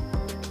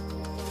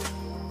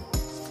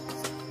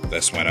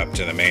 this went up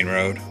to the main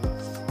road.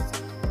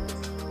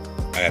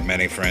 I had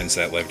many friends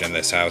that lived in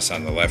this house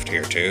on the left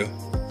here too.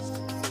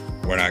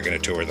 We're not going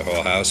to tour the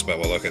whole house, but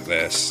we'll look at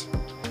this.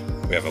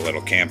 We have a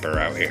little camper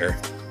out here.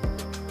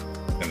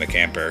 And the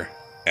camper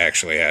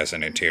actually has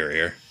an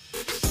interior.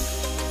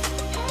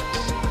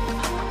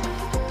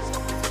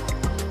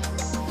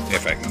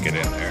 If I can get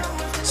in there.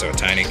 So a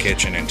tiny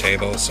kitchen and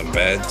table, some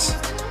beds.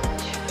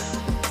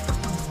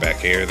 Back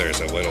here there's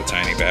a little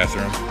tiny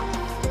bathroom.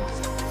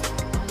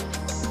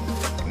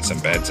 And some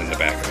beds in the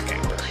back of the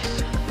camper.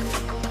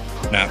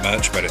 Not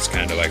much, but it's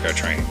kind of like our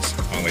trains.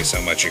 Only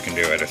so much you can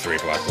do at a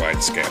 3-block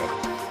wide scale.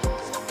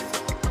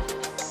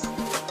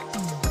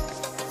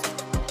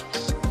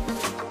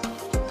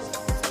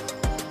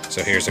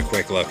 So here's a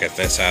quick look at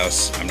this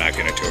house. I'm not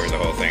going to tour the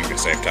whole thing to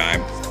save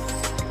time.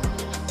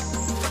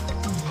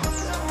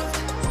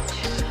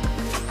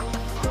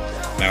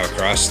 Now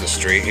across the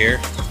street here,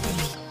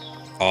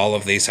 all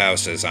of these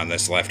houses on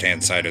this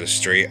left-hand side of the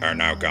street are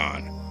now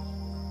gone.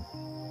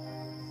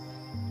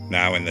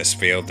 Now in this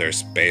field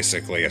there's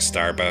basically a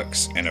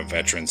Starbucks and a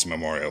Veterans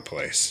Memorial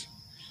Place.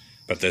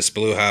 But this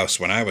blue house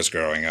when I was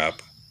growing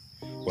up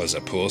was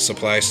a pool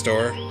supply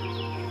store.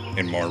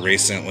 And more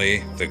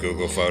recently, the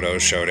Google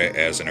Photos showed it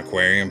as an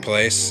aquarium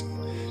place,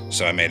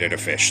 so I made it a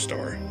fish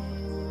store.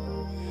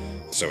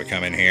 So we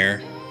come in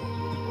here,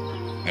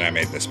 and I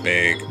made this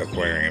big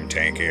aquarium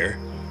tank here.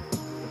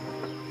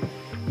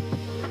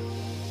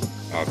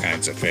 All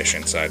kinds of fish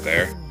inside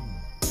there.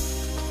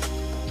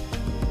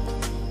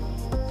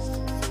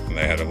 And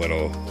they had a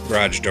little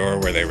garage door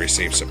where they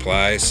received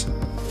supplies.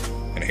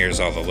 And here's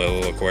all the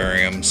little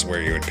aquariums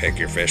where you would pick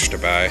your fish to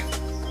buy.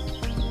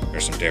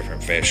 There's some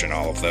different fish in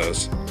all of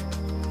those.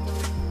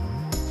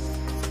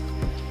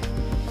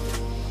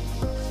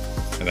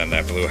 And then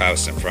that blue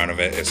house in front of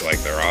it is like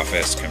their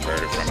office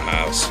converted from a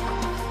house.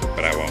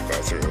 But I won't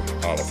go through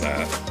all of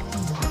that.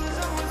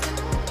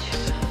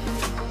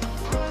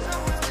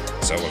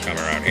 So we'll come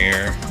around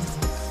here.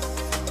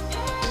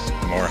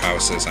 More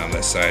houses on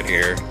this side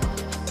here.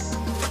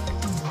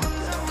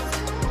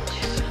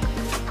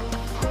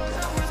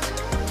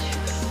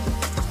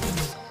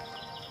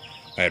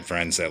 I had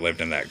friends that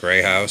lived in that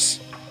gray house.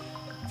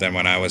 Then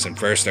when I was in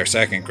 1st or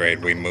 2nd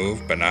grade, we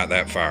moved, but not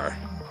that far.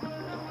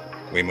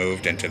 We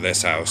moved into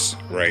this house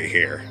right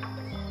here.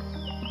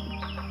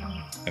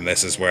 And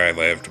this is where I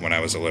lived when I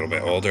was a little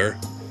bit older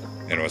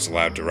and was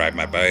allowed to ride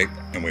my bike,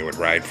 and we would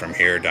ride from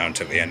here down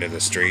to the end of the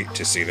street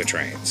to see the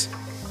trains.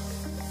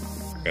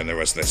 And there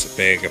was this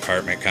big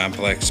apartment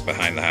complex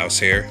behind the house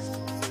here.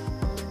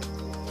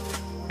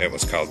 It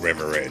was called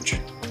River Ridge.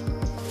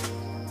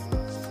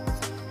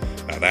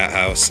 Now that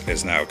house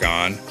is now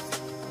gone,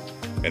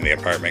 and the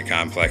apartment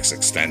complex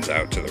extends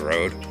out to the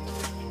road.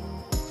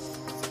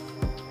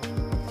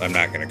 I'm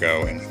not going to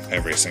go in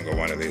every single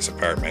one of these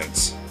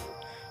apartments.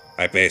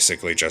 I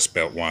basically just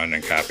built one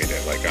and copied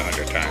it like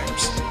 100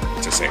 times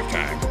to save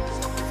time.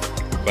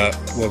 But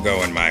we'll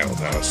go in my old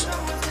house.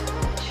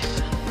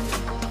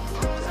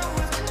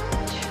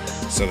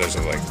 So there's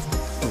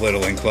a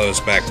little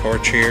enclosed back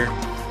porch here.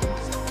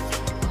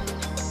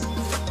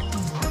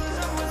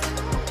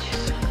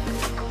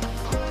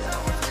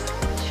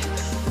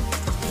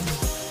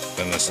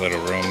 Then this little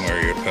room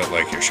where you put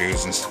like your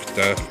shoes and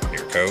stuff,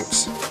 your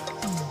coats.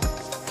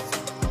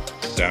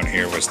 Down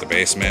here was the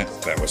basement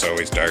that was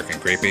always dark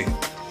and creepy.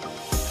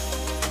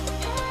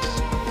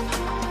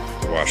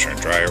 The washer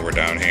and dryer were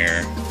down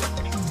here.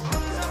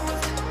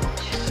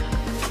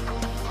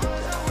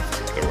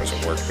 There was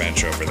a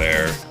workbench over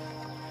there.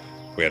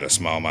 We had a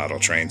small model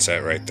train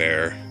set right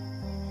there.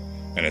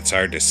 And it's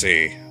hard to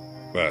see,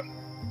 but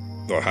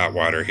the hot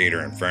water heater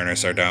and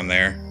furnace are down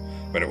there,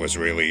 but it was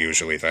really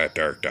usually that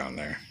dark down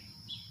there.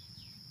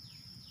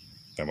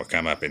 Then we'll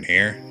come up in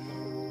here.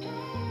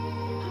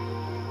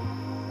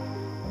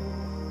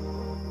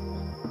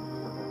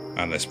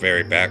 On this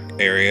very back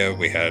area,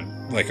 we had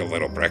like a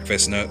little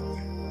breakfast nook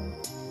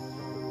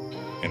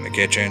in the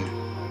kitchen.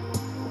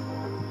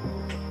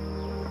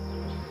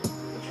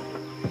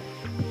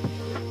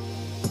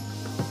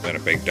 Then a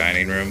big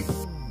dining room.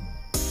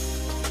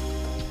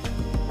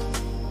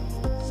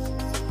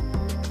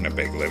 And a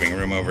big living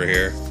room over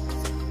here.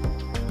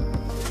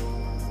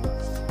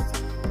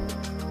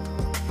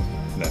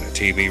 And then a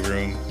TV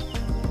room.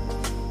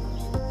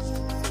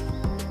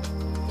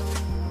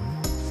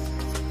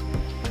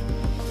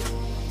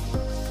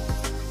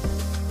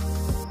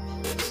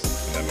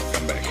 And then we'll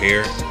come back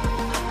here.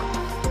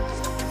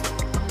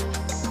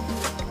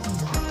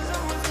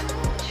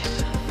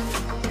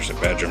 There's a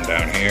bedroom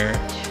down here.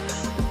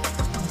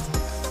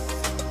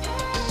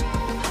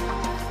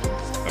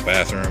 A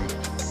bathroom.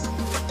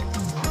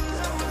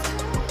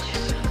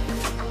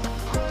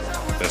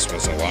 This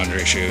was a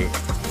laundry chute.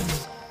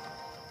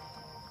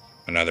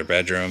 Another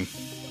bedroom.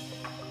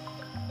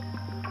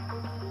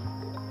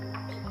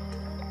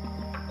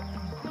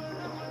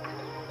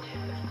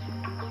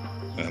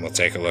 And we'll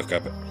take a look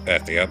up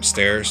at the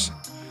upstairs,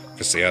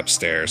 because the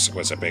upstairs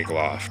was a big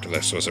loft.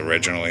 This was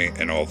originally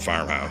an old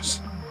farmhouse.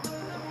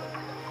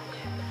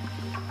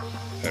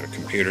 Had a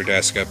computer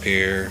desk up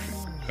here,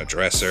 a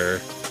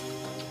dresser,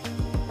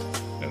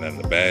 and then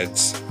the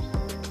beds.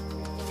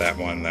 That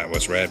one that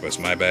was red was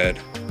my bed.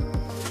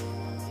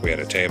 We had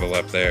a table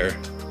up there.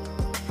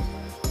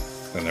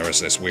 Then there was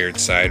this weird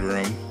side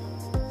room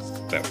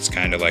that was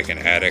kind of like an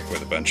attic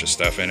with a bunch of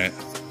stuff in it.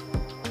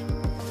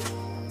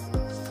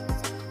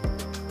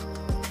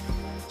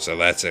 So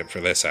that's it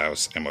for this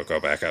house, and we'll go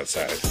back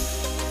outside.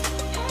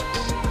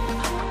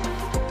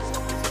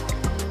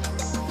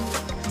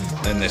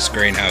 Then this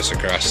greenhouse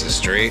across the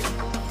street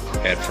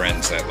had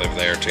friends that lived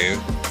there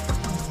too.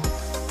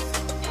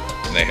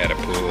 And they had a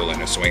pool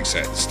and a swing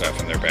set and stuff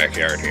in their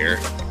backyard here.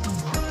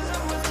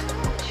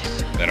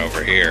 Then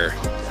over here,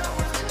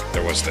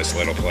 there was this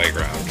little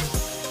playground.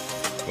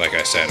 Like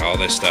I said, all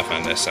this stuff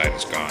on this side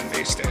is gone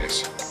these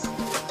days.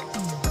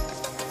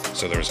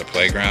 So there was a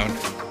playground,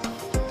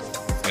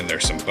 and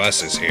there's some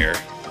buses here,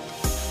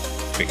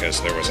 because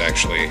there was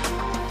actually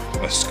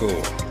a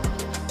school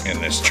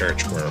in this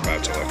church we're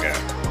about to look at.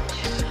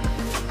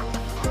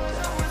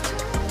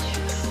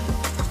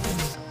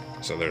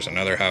 So there's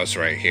another house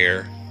right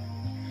here.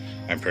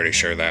 I'm pretty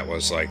sure that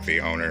was like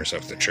the owners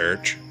of the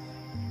church.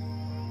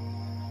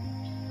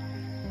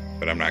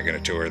 But I'm not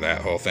going to tour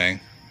that whole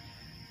thing.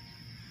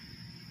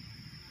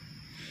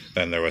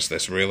 Then there was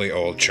this really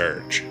old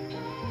church.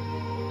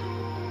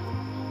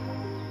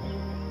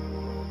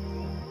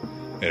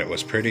 And it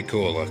was pretty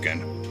cool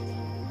looking.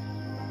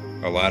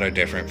 A lot of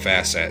different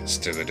facets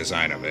to the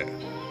design of it.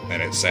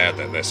 And it's sad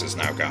that this is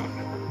now gone.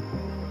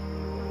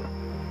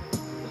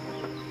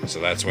 So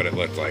that's what it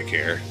looked like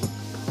here.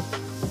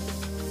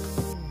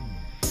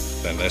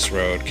 Then this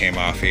road came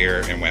off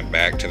here and went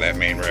back to that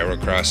main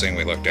railroad crossing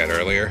we looked at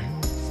earlier.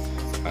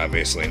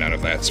 Obviously none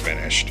of that's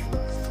finished.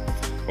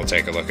 We'll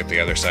take a look at the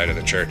other side of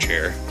the church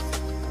here.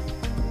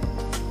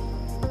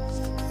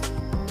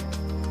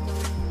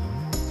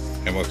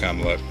 And we'll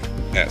come look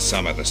at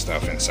some of the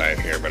stuff inside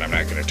here, but I'm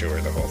not going to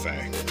tour the whole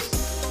thing.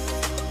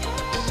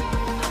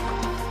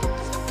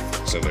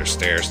 So there's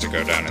stairs to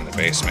go down in the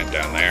basement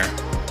down there.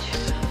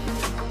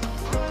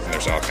 And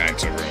there's all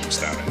kinds of rooms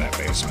down in that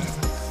basement.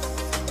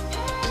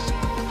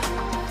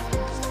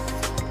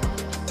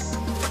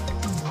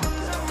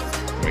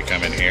 We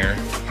come in here.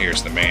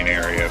 Here's the main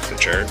area of the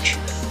church.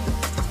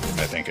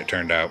 I think it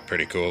turned out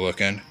pretty cool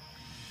looking,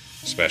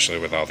 especially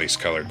with all these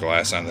colored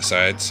glass on the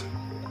sides.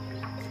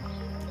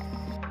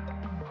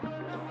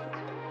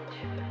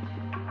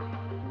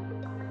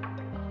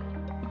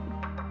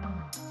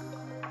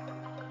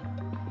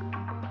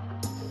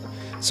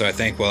 So I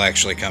think we'll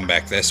actually come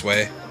back this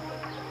way.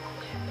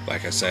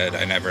 Like I said,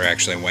 I never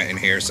actually went in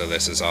here, so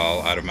this is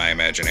all out of my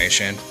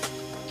imagination.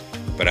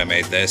 But I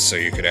made this so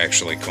you could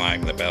actually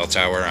climb the bell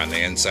tower on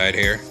the inside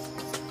here.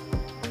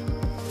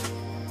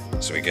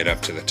 So we get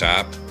up to the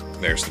top,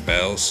 there's the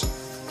bells.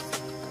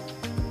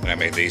 And I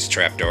made these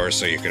trapdoors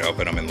so you could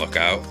open them and look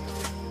out.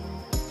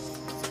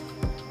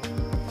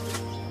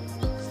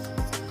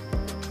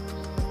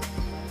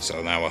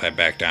 So now we'll head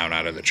back down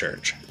out of the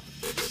church.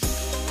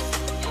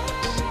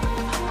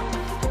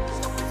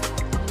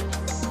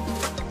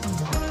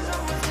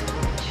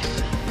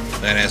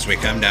 Then as we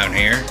come down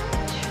here,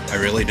 I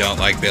really don't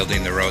like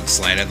building the road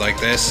slanted like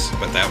this,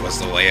 but that was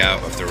the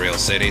layout of the real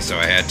city, so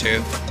I had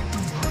to.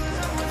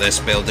 This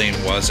building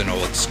was an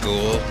old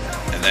school,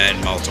 and then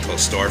multiple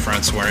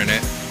storefronts were in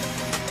it.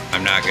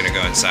 I'm not going to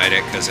go inside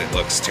it because it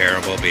looks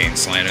terrible being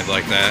slanted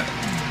like that,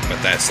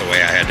 but that's the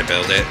way I had to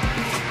build it.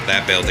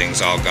 That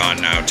building's all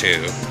gone now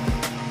too.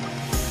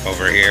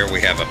 Over here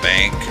we have a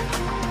bank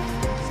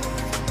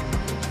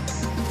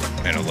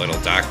and a little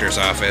doctor's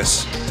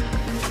office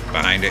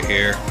behind it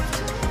here.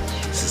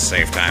 This is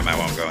safe time, I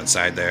won't go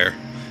inside there.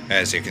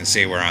 As you can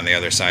see, we're on the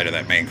other side of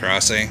that main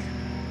crossing.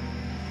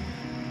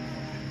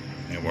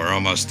 And we're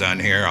almost done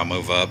here. I'll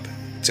move up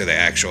to the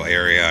actual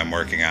area I'm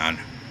working on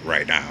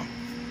right now.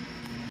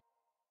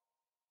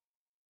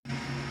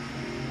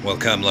 We'll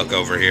come look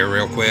over here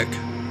real quick,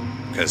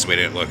 because we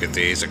didn't look at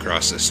these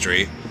across the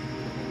street.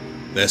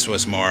 This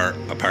was more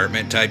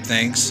apartment type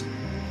things,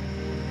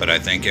 but I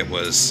think it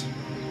was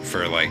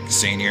for like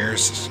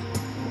seniors,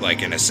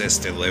 like an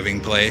assisted living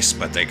place,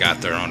 but they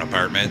got their own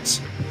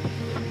apartments.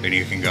 And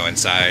you can go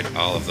inside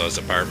all of those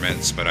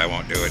apartments, but I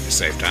won't do it to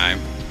save time.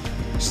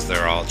 So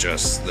they're all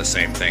just the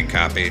same thing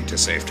copied to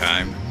save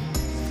time.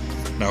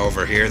 Now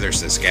over here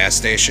there's this gas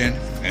station,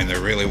 and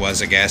there really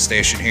was a gas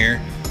station here,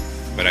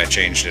 but I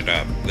changed it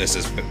up. This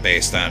is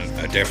based on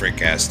a different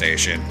gas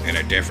station in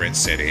a different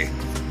city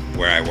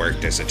where I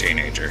worked as a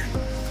teenager.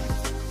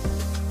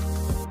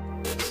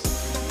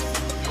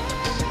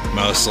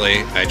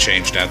 Mostly, I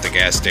changed out the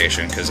gas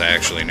station because I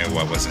actually knew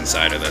what was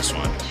inside of this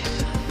one.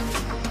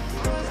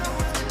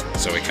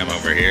 So we come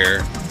over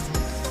here.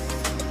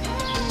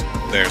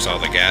 There's all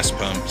the gas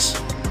pumps.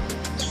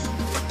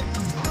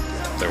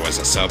 There was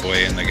a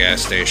Subway in the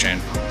gas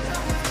station.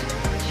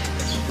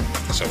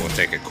 So we'll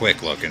take a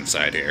quick look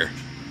inside here.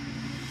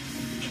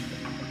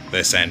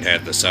 This end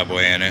had the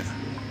Subway in it.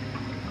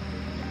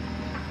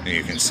 And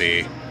you can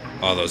see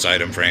all those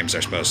item frames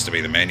are supposed to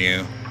be the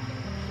menu.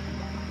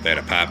 They had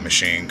a pop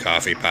machine,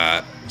 coffee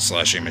pot,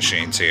 slushy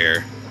machines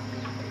here.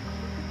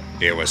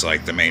 Here was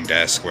like the main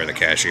desk where the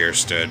cashier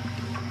stood.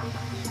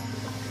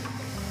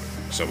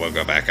 So we'll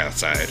go back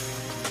outside.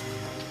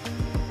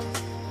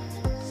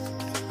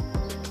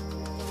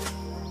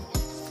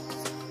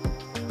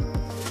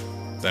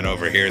 Then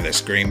over here,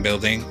 this green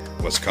building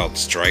was called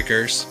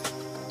Strikers,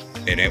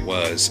 and it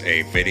was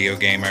a video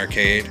game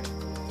arcade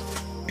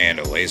and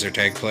a laser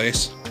tag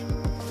place.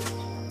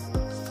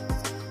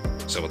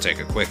 So we'll take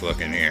a quick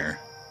look in here.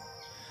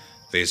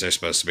 These are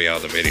supposed to be all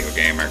the video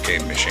game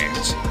arcade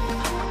machines.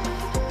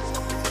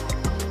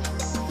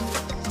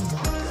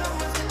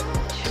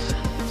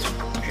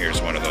 Here's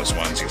one of those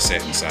ones you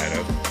sit inside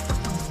of.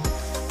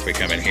 If we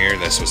come in here,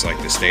 this was like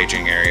the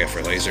staging area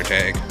for laser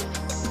tag.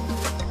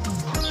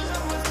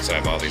 So I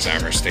have all these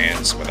armor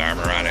stands with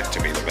armor on it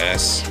to be the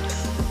best.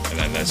 And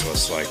then this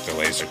was like the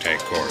laser tag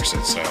course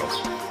itself.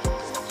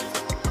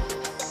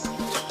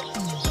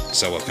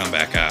 So we'll come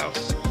back out.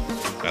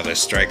 Now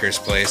this Strikers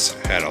place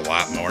had a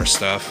lot more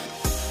stuff.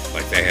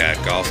 Like they had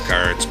golf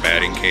carts,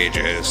 batting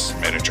cages,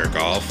 miniature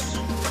golf.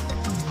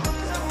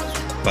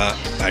 But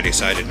I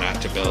decided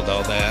not to build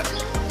all that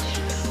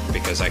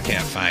because I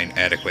can't find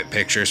adequate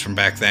pictures from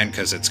back then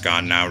because it's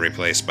gone now,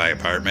 replaced by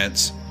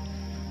apartments.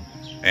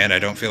 And I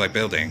don't feel like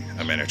building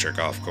a miniature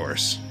golf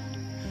course.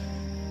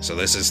 So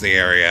this is the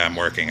area I'm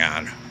working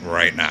on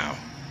right now.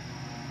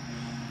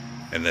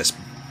 And this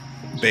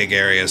big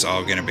area is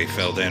all going to be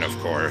filled in, of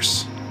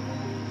course.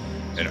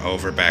 And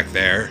over back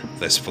there,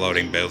 this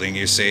floating building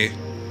you see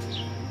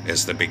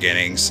is the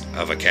beginnings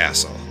of a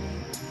castle.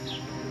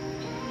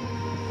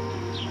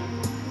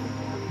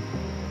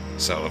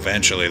 So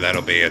eventually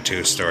that'll be a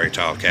 2-story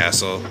tall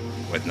castle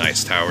with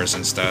nice towers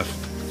and stuff.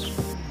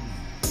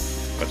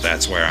 But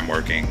that's where I'm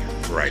working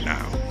right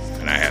now,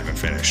 and I haven't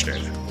finished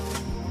it.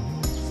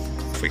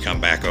 If we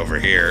come back over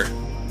here,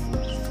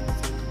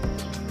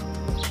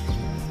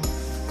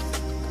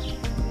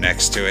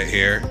 next to it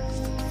here,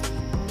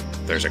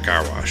 there's a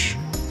car wash,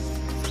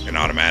 an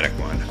automatic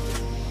one.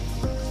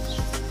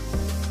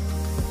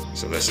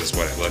 So this is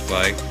what it looked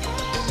like.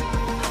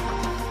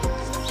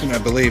 And I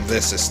believe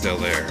this is still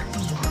there.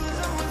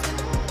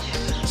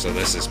 So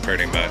this is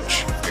pretty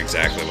much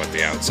exactly what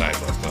the outside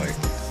looked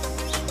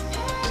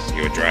like.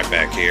 You would drive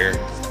back here.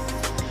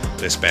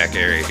 This back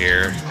area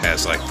here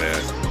has like the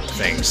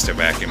things to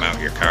vacuum out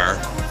your car.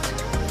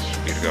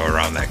 You'd go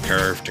around that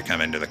curve to come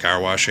into the car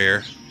wash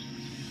here.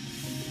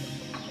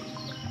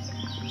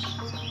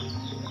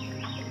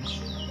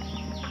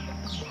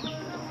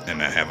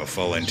 And I have a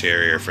full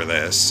interior for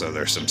this, so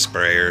there's some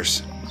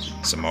sprayers,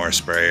 some more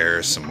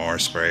sprayers, some more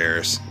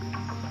sprayers.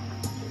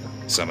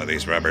 Some of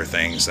these rubber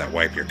things that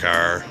wipe your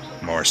car,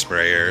 more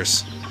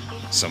sprayers,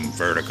 some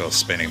vertical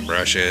spinning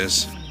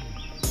brushes,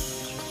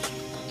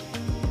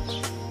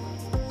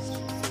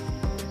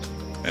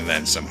 and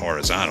then some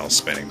horizontal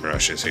spinning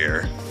brushes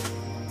here.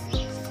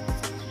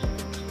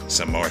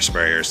 Some more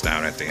sprayers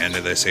down at the end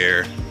of this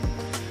here.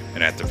 And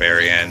and at the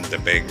very end, the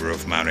big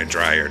roof-mounted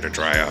dryer to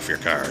dry off your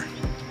car.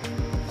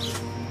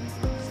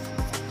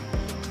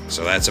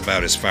 So that's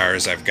about as far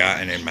as I've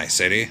gotten in my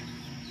city.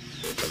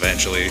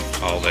 Eventually,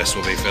 all this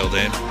will be filled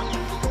in.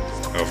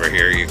 Over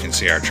here, you can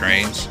see our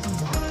trains.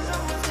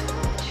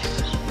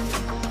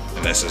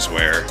 And this is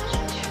where,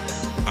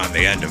 on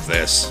the end of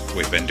this,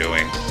 we've been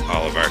doing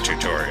all of our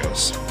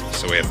tutorials.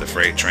 So we have the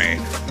freight train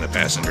and the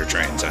passenger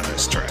trains on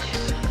this track.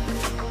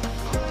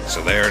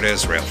 So there it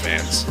is, rail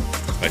fans.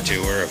 A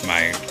tour of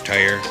my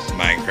entire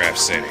Minecraft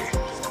city.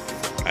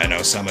 I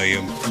know some of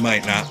you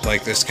might not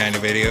like this kind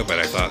of video, but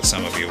I thought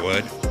some of you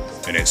would,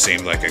 and it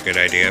seemed like a good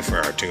idea for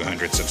our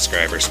 200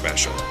 subscriber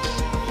special.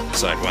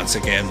 So I'd once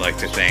again like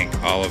to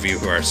thank all of you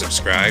who are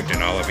subscribed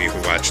and all of you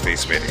who watch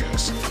these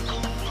videos.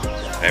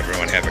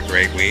 Everyone have a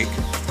great week,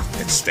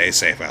 and stay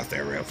safe out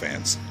there, rail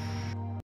fans.